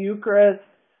receiving the Eucharist,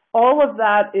 all of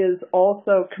that is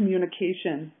also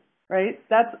communication, right?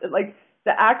 That's like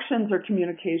the actions are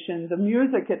communication. The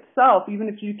music itself, even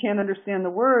if you can't understand the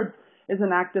words, is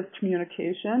an act of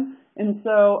communication. And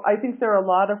so I think there are a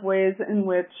lot of ways in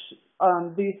which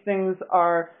these things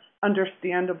are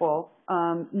understandable,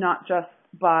 not just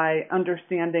by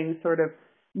understanding sort of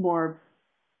more,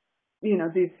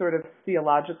 these sort of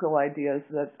theological ideas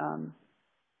that,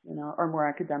 are more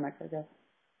academic, I guess.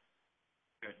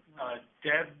 Good.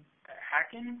 Deb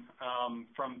Hacken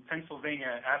from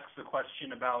Pennsylvania asks a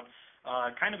question about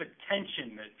kind of a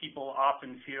tension that people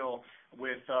often feel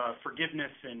with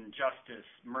forgiveness and justice,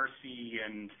 mercy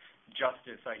and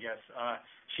justice, I guess.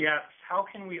 She asks, how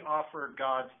can we offer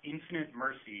God's infinite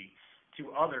mercy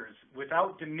to others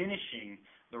without diminishing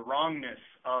the wrongness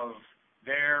of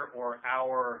their or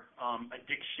our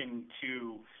addiction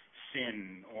to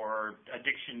sin or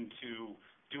addiction to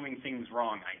doing things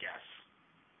wrong, I guess?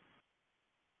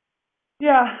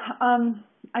 Yeah,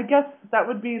 I guess that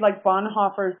would be like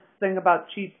Bonhoeffer's thing about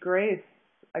cheap grace,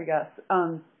 I guess.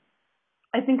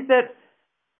 I think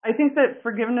that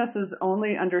forgiveness is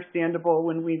only understandable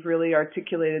when we've really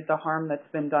articulated the harm that's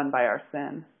been done by our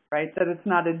sin, right? That it's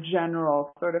not a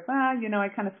general sort of, I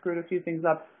kind of screwed a few things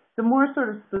up. The more sort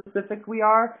of specific we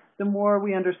are, the more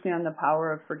we understand the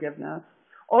power of forgiveness.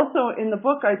 Also, in the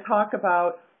book, I talk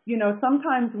about,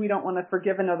 sometimes we don't want to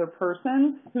forgive another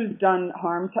person who's done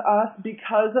harm to us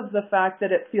because of the fact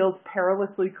that it feels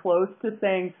perilously close to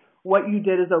saying what you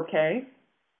did is okay,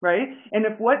 right? And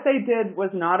if what they did was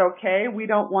not okay, we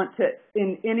don't want to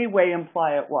in any way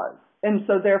imply it was. And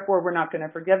so therefore, we're not going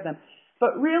to forgive them.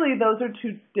 But really, those are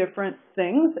two different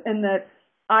things, and that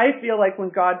I feel like when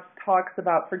God talks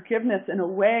about forgiveness in a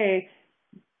way,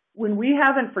 when we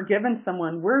haven't forgiven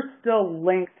someone, we're still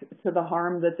linked to the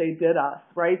harm that they did us,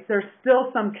 right? There's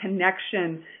still some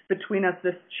connection between us,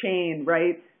 this chain,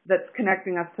 right, that's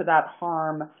connecting us to that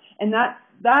harm. And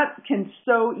that can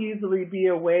so easily be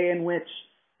a way in which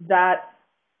that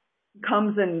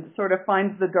comes and sort of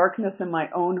finds the darkness in my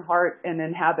own heart and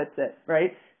inhabits it,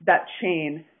 right? That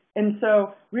chain. And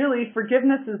so really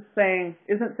forgiveness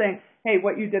isn't saying, hey,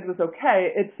 what you did was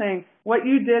okay. It's saying, what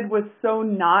you did was so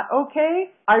not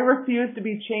okay, I refuse to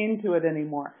be chained to it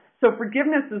anymore. So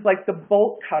forgiveness is like the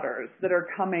bolt cutters that are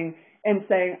coming and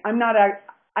saying, I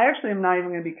actually am not even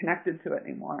going to be connected to it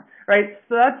anymore, right?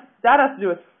 So that has to do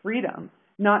with freedom,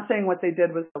 not saying what they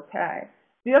did was okay.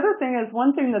 The other thing is,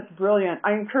 one thing that's brilliant,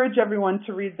 I encourage everyone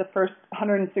to read the first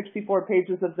 164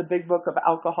 pages of the big book of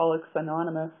Alcoholics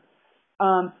Anonymous.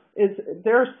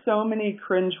 There are so many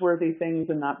cringeworthy things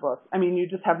in that book. I mean, you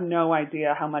just have no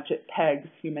idea how much it pegs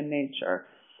human nature.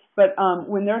 But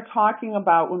when they're talking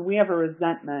about when we have a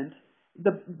resentment,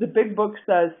 the big book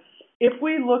says, if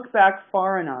we look back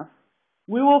far enough,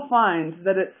 we will find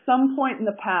that at some point in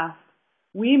the past,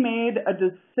 we made a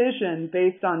decision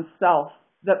based on self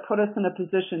that put us in a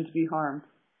position to be harmed.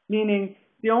 Meaning,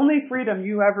 the only freedom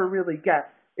you ever really get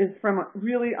is from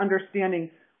really understanding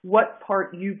what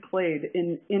part you played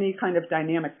in any kind of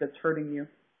dynamic that's hurting you.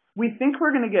 We think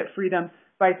we're going to get freedom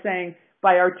by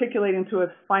articulating to as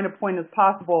fine a point as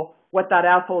possible what that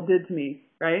asshole did to me,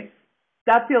 right?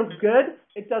 That feels good.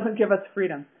 It doesn't give us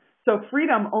freedom. So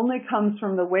freedom only comes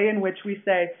from the way in which we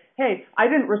say, hey, I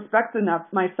didn't respect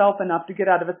myself enough to get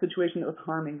out of a situation that was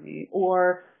harming me,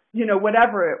 or,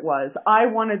 whatever it was. I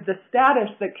wanted the status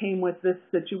that came with this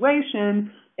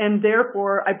situation, and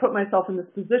therefore I put myself in this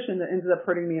position that ended up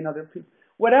hurting me and other people.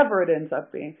 Whatever it ends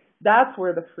up being, that's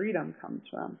where the freedom comes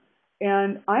from.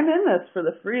 And I'm in this for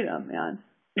the freedom, man.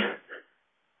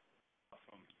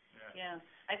 Awesome. Yeah.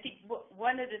 I think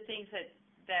one of the things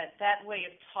that way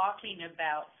of talking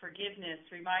about forgiveness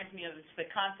reminds me of is the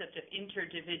concept of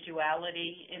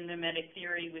interdividuality in mimetic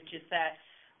theory, which is that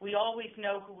we always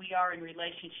know who we are in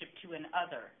relationship to an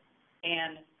other,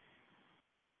 and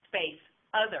space,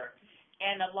 other.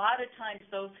 And a lot of times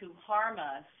those who harm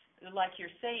us, like you're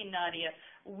saying, Nadia,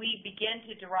 we begin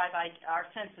to derive our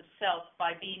sense of self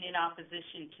by being in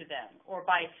opposition to them or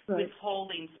by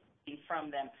withholding something from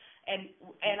them.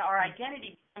 And our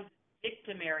identity becomes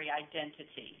victimary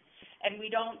identity, and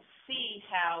we don't see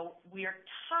how we're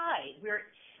tied.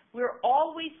 We're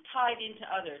always tied into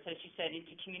others, as you said,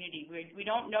 into community. We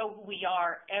don't know who we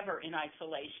are ever in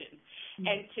isolation. Mm-hmm.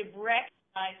 And to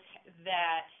recognize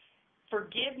that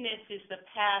forgiveness is the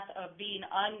path of being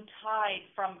untied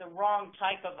from the wrong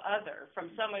type of other,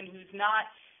 from someone who's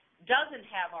doesn't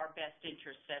have our best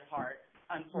interests at heart,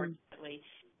 unfortunately.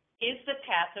 Mm-hmm. Is the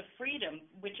path of freedom,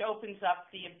 which opens up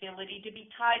the ability to be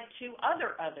tied to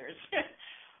others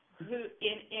who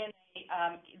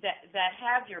that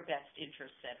have your best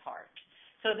interests at heart.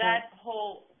 So that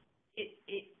whole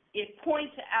it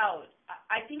points out.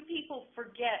 I think people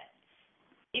forget,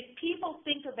 if people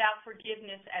think about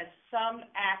forgiveness as some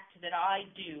act that I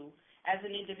do as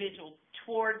an individual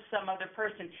towards some other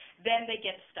person, then they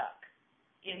get stuck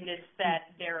in this,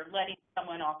 that they're letting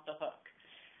someone off the hook.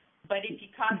 But if you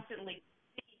constantly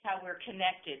see how we're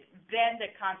connected, then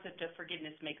the concept of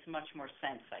forgiveness makes much more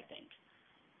sense, I think,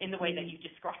 in the way that you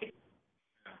described it.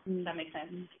 Does that make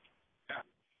sense?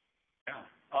 Yeah.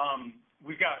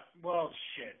 We've got,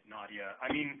 Nadia. I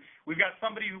mean, we've got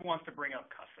somebody who wants to bring up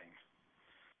cussing.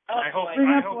 Oh, I hope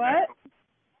what?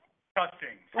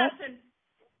 Cussing. Cussing.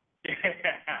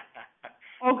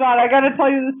 Oh, God, I got to tell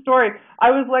you the story.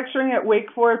 I was lecturing at Wake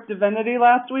Forest Divinity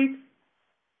last week,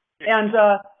 and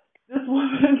this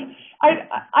woman,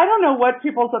 I don't know what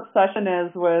people's obsession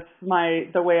is with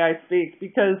the way I speak,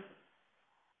 because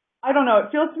I don't know,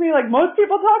 it feels to me like most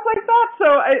people talk like that,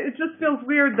 so it just feels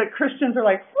weird that Christians are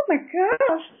like, oh my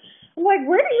gosh, I'm like,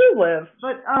 where do you live?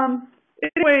 But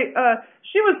anyway,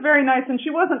 she was very nice, and she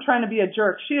wasn't trying to be a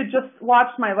jerk. She had just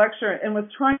watched my lecture and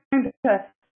was trying to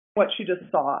what she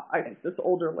just saw, I think, this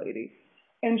older lady.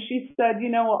 And she said,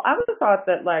 well, I would have thought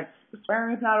that, like,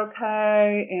 swearing is not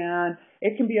okay, and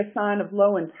it can be a sign of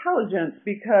low intelligence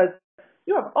because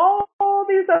you have all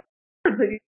these other words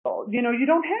that you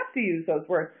don't have to use those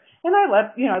words. And I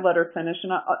let her finish,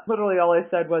 and literally all I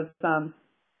said was,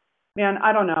 man,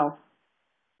 I don't know.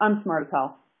 I'm smart as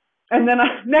hell. And then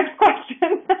next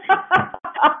question.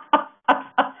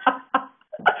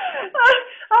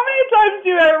 How many times do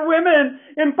you hear women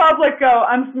in public go,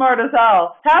 I'm smart as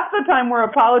hell? Half the time we're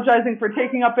apologizing for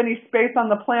taking up any space on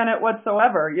the planet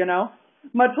whatsoever,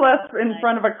 much less in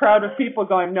front of a crowd of people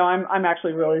going, no, I'm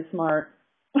actually really smart.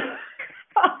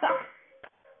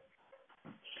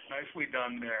 Nicely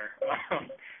done there.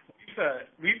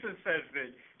 Lisa says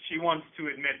that she wants to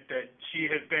admit that she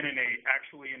has been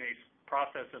actually in a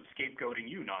process of scapegoating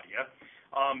you, Nadia,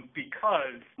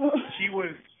 because she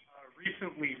was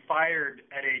recently fired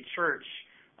at a church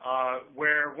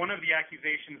where one of the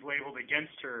accusations labeled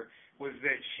against her was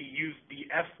that she used the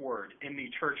F word in the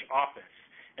church office,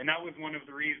 and that was one of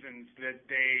the reasons that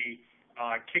they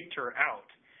kicked her out.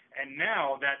 And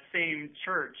now that same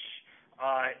church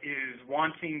is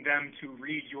wanting them to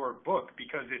read your book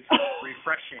because it's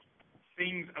refreshing.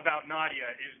 Things about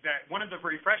Nadia is that one of the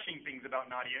refreshing things about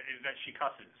Nadia is that she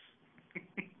cusses.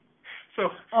 So,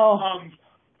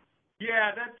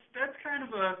 yeah, that's kind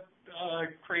of a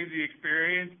crazy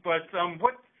experience. But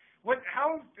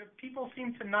how people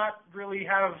seem to not really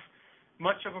have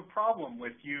much of a problem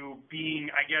with you being,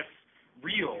 I guess,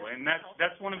 real, and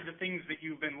that's one of the things that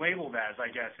you've been labeled as, I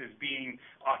guess, is being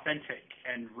authentic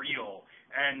and real,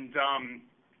 and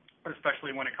especially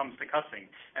when it comes to cussing.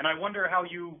 And I wonder how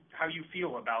you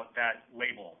feel about that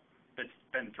label that's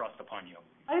been thrust upon you.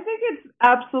 I think it's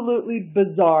absolutely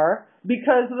bizarre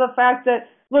because of the fact that,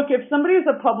 look, if somebody is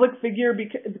a public figure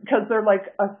because they're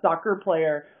like a soccer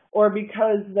player or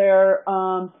because they're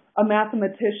a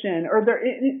mathematician or they're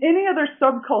in any other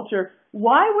subculture,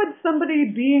 why would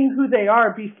somebody being who they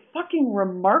are be fucking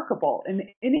remarkable in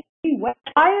any way?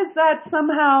 Why is that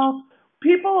somehow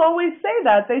people always say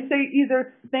that. They say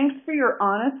either thanks for your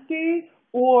honesty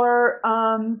or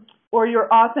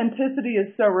your authenticity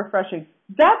is so refreshing.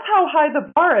 That's how high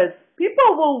the bar is.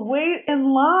 People will wait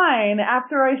in line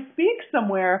after I speak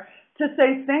somewhere to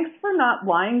say thanks for not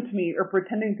lying to me or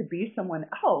pretending to be someone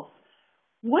else.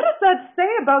 What does that say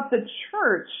about the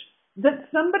church? That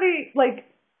somebody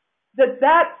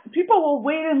that people will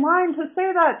wait in line to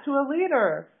say that to a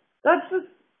leader. That's just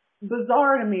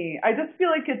bizarre to me. I just feel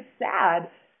like it's sad.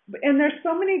 And there's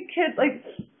so many kids, like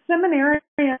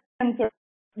seminarians are,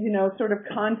 sort of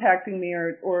contacting me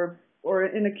or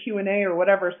in a Q&A or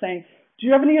whatever saying, do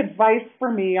you have any advice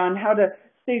for me on how to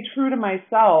stay true to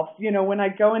myself? When I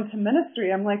go into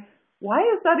ministry, I'm like, why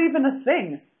is that even a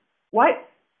thing? Why?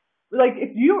 Like,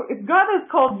 if God has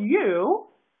called you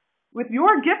with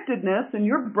your giftedness and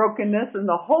your brokenness and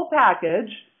the whole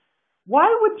package, why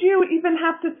would you even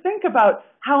have to think about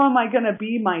how am I going to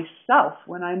be myself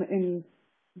when I'm in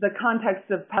the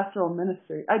context of pastoral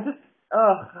ministry?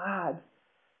 Oh God,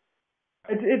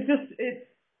 it's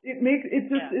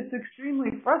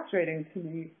extremely frustrating to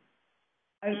me.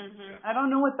 I don't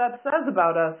know what that says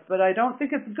about us, but I don't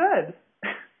think it's good.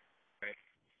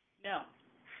 No.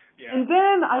 Yeah. And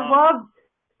then I love,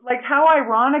 like, how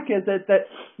ironic is it that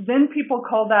then people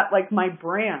call that, like, my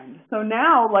brand. So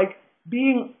now, like,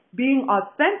 being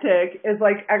authentic is,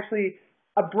 like, actually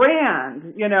a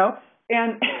brand,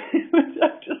 And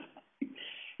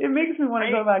it makes me want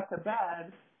to go back to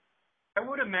bed. I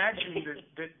would imagine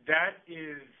that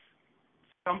is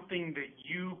something that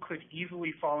you could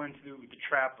easily fall into the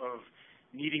trap of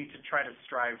needing to try to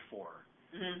strive for.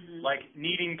 Mm-hmm. Like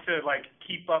needing to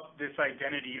keep up this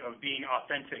identity of being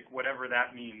authentic, whatever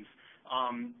that means,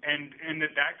 and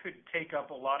that could take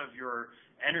up a lot of your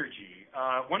energy.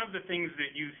 One of the things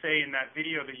that you say in that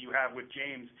video that you have with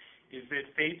James is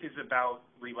that faith is about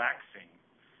relaxing,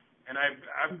 and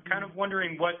I'm kind of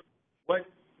wondering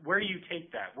where you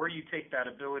take that,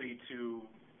 ability to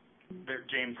that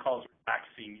James calls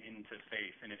relaxing into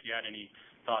faith, and if you had any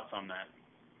thoughts on that.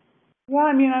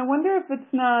 Yeah, I mean, I wonder if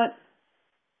it's not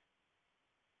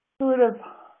sort of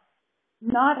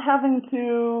not having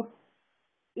to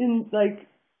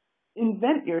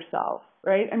invent yourself,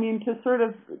 right? I mean,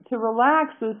 to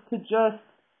relax is to just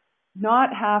not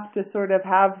have to sort of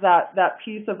have that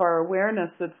piece of our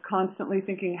awareness that's constantly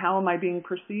thinking, how am I being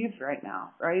perceived right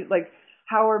now, right? Like,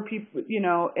 how are people,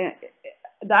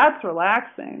 that's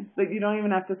relaxing, that you don't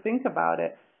even have to think about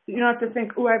it. You don't have to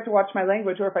think, oh, I have to watch my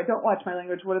language, or if I don't watch my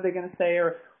language, what are they going to say,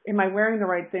 or am I wearing the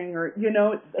right thing, or,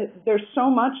 there's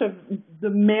so much of the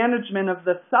management of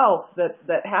the self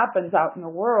that happens out in the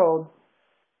world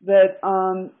that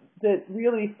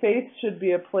really faith should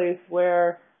be a place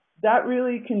where that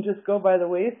really can just go by the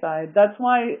wayside. That's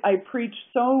why I preach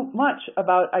so much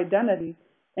about identity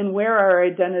and where our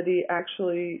identity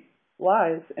actually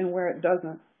lies and where it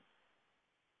doesn't.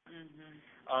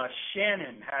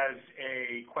 Shannon has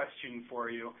a question for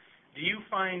you. Do you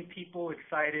find people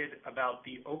excited about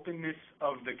the openness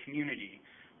of the community,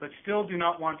 but still do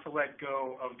not want to let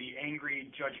go of the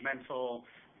angry, judgmental,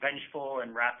 vengeful,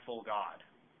 and wrathful God?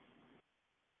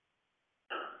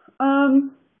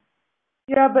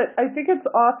 Yeah, but I think it's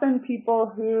often people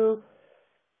who,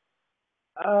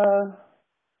 a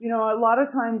lot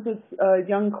of times it's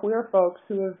young queer folks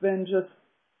who have been just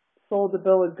sold a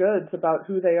bill of goods about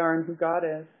who they are and who God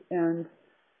is, and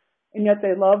yet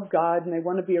they love God and they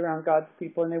want to be around God's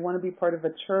people and they want to be part of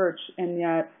a church, and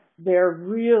yet they're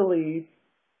really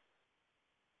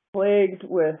plagued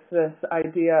with this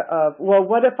idea of, well,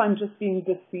 what if I'm just being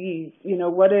deceived?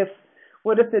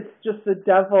 What if it's just the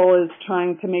devil is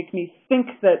trying to make me think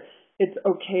that it's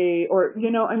okay? Or,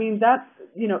 that's,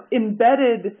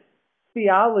 embedded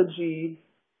theology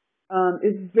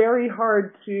is very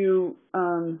hard to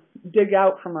dig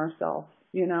out from ourselves,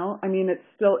 it's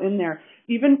still in there.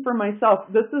 Even for myself,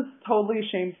 this is totally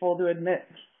shameful to admit.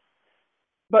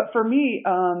 But for me,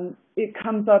 it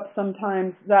comes up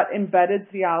sometimes, that embedded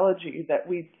theology that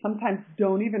we sometimes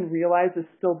don't even realize is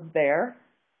still there.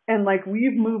 And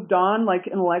we've moved on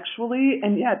intellectually,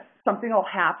 and yet something will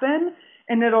happen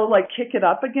and it'll kick it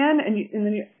up again. And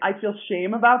then I feel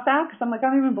shame about that because I'm I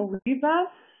don't even believe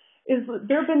that.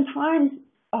 There have been times,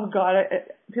 oh God,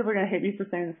 people are going to hate me for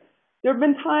saying this. There have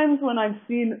been times when I've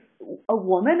seen a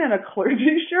woman in a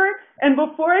clergy shirt, and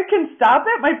before I can stop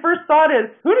it, my first thought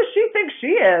is, who does she think she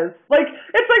is?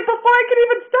 It's before I can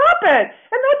even stop it.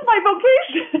 And that's my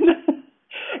vocation.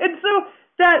 And so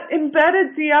that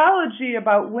embedded theology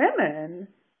about women,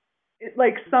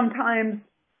 sometimes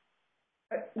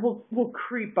will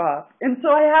creep up. And so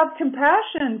I have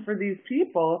compassion for these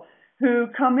people who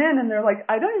come in and they're like,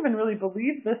 I don't even really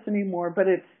believe this anymore, but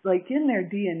it's like in their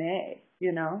DNA,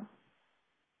 you know?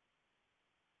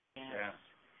 Yeah.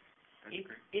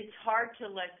 It's hard to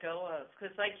let go of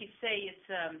because, like you say,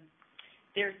 it's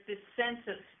there's this sense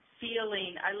of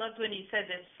feeling. I loved when you said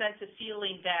this sense of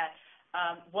feeling that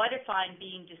what if I'm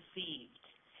being deceived?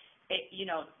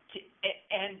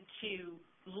 And to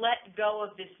let go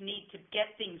of this need to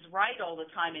get things right all the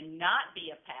time and not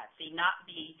be a patsy, not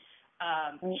be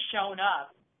shown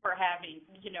up for having,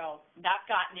 not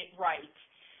gotten it right.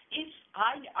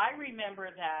 I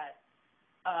remember that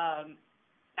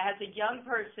as a young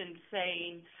person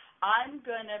saying, I'm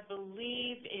going to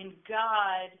believe in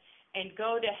God and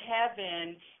go to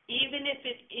heaven, even if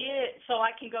it is, so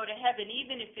I can go to heaven,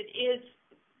 even if it is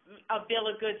a bill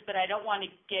of goods, but I don't want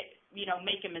to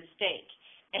make a mistake.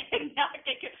 And not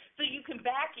so you can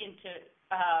back into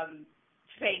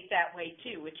faith that way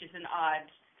too, which is an odd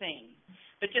thing.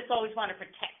 But just always want to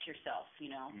protect yourself,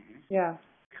 Mm-hmm. Yeah.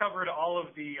 We covered all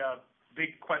of the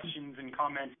big questions and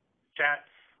comments in the chat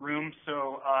room.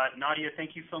 So, Nadia,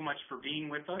 thank you so much for being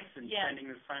with us and spending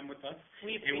this time with us.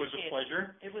 We appreciate it. It was a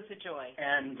pleasure. It was a joy.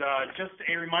 And just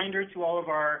a reminder to all of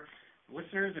our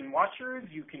listeners and watchers,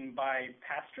 you can buy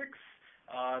Pastrix,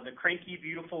 The Cranky,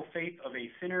 Beautiful Faith of a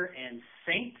Sinner and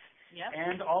Saint. Yep.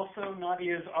 And also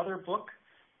Nadia's other book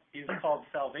is called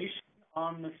Salvation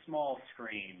on the Small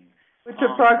Screen. Which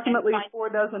approximately 4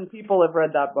 dozen people have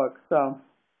read that book, so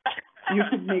you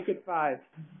could make it 5.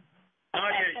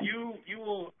 Nadia, you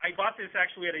will. I bought this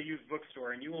actually at a used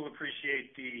bookstore, and you will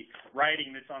appreciate the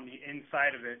writing that's on the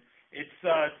inside of it. It's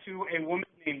to a woman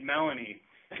named Melanie.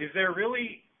 Is there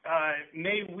really?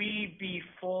 May we be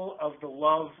full of the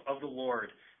love of the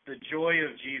Lord, the joy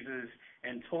of Jesus,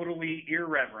 and totally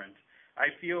irreverent.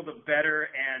 I feel the better,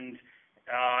 and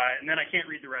then I can't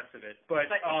read the rest of it. But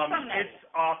it's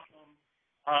awesome.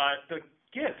 The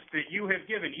gift that you have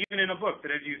given, even in a book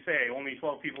that, as you say, only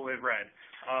 12 people have read,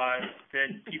 that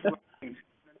people have given to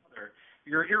one another.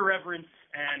 Your irreverence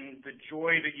and the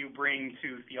joy that you bring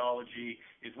to theology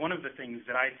is one of the things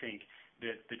that I think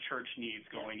that the church needs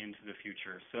going into the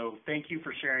future. So thank you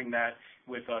for sharing that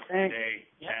with us today.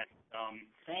 Yep. And,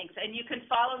 thanks. And you can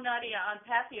follow Nadia on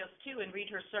Pathos, too, and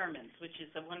read her sermons, which is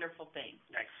a wonderful thing.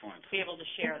 Excellent. To be able to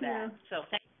share that. So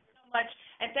thank you so much.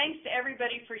 And thanks to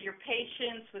everybody for your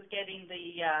patience with getting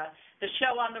the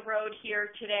show on the road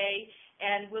here today.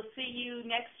 And we'll see you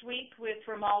next week with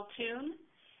Ramal Toon,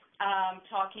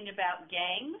 talking about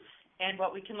gangs and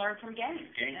what we can learn from gangs.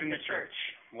 Gangs in the church.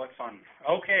 What fun.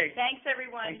 Okay. Thanks,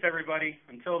 everyone. Thanks, everybody.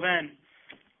 Until then,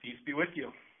 peace be with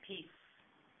you. Peace.